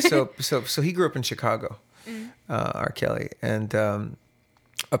guy. so he grew up in Chicago, R. Kelly, and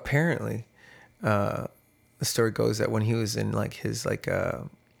apparently, the story goes that when he was in like his like in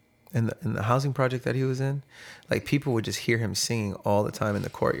the housing project that he was in, like people would just hear him singing all the time in the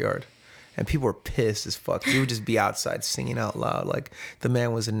courtyard, and people were pissed as fuck. He would just be outside singing out loud, like the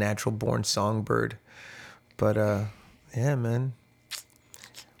man was a natural born songbird. But yeah, man,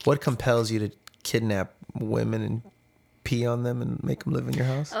 what compels you to kidnap women and pee on them and make them live in your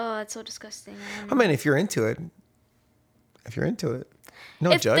house? Oh, that's so disgusting. I mean, if you're into it,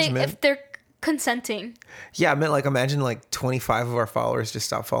 no judgment. If they're consenting. Yeah, I meant like imagine like 25 of our followers just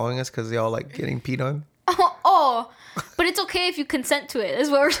stop following us because they all like getting peed on. Oh, but it's okay if you consent to it, is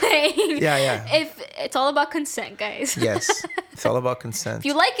what we're saying. Yeah. If it's all about consent, guys. Yes, it's all about consent. If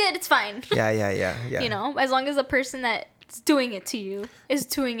you like it, it's fine. Yeah. You know, as long as the person that's doing it to you is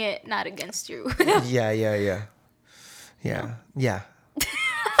doing it not against you. Yeah.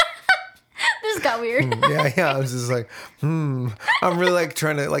 This got weird. Yeah. I was just like, I'm really like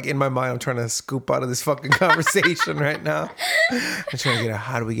trying to like in my mind, I'm trying to scoop out of this fucking conversation right now. I'm trying to get out.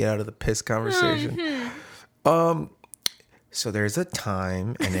 How do we get out of the piss conversation? So there's a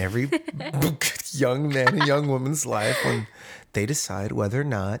time in every young man and young woman's life when they decide whether or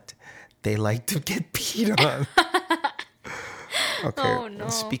not they like to get peed on. Okay. Oh, no.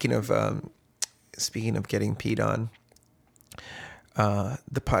 Speaking of getting peed on,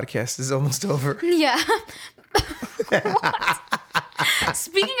 the podcast is almost over. Yeah.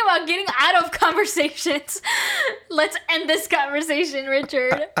 Speaking about getting out of conversations, let's end this conversation,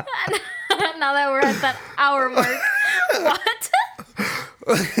 Richard. Now that we're at that hour mark. What?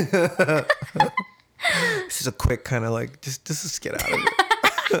 This is a quick kind of like just get out of it.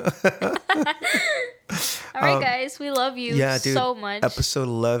 All right, guys, we love you so much. Episode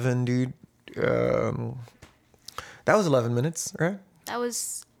 11, dude. That was 11 minutes, right? That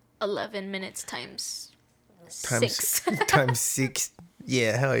was 11 minutes times 6. Times 6.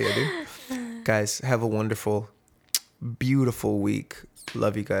 Yeah, hell yeah, dude. Guys, have a wonderful, beautiful week.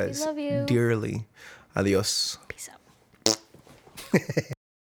 Love you guys. We love you. Dearly. Adios. Peace out.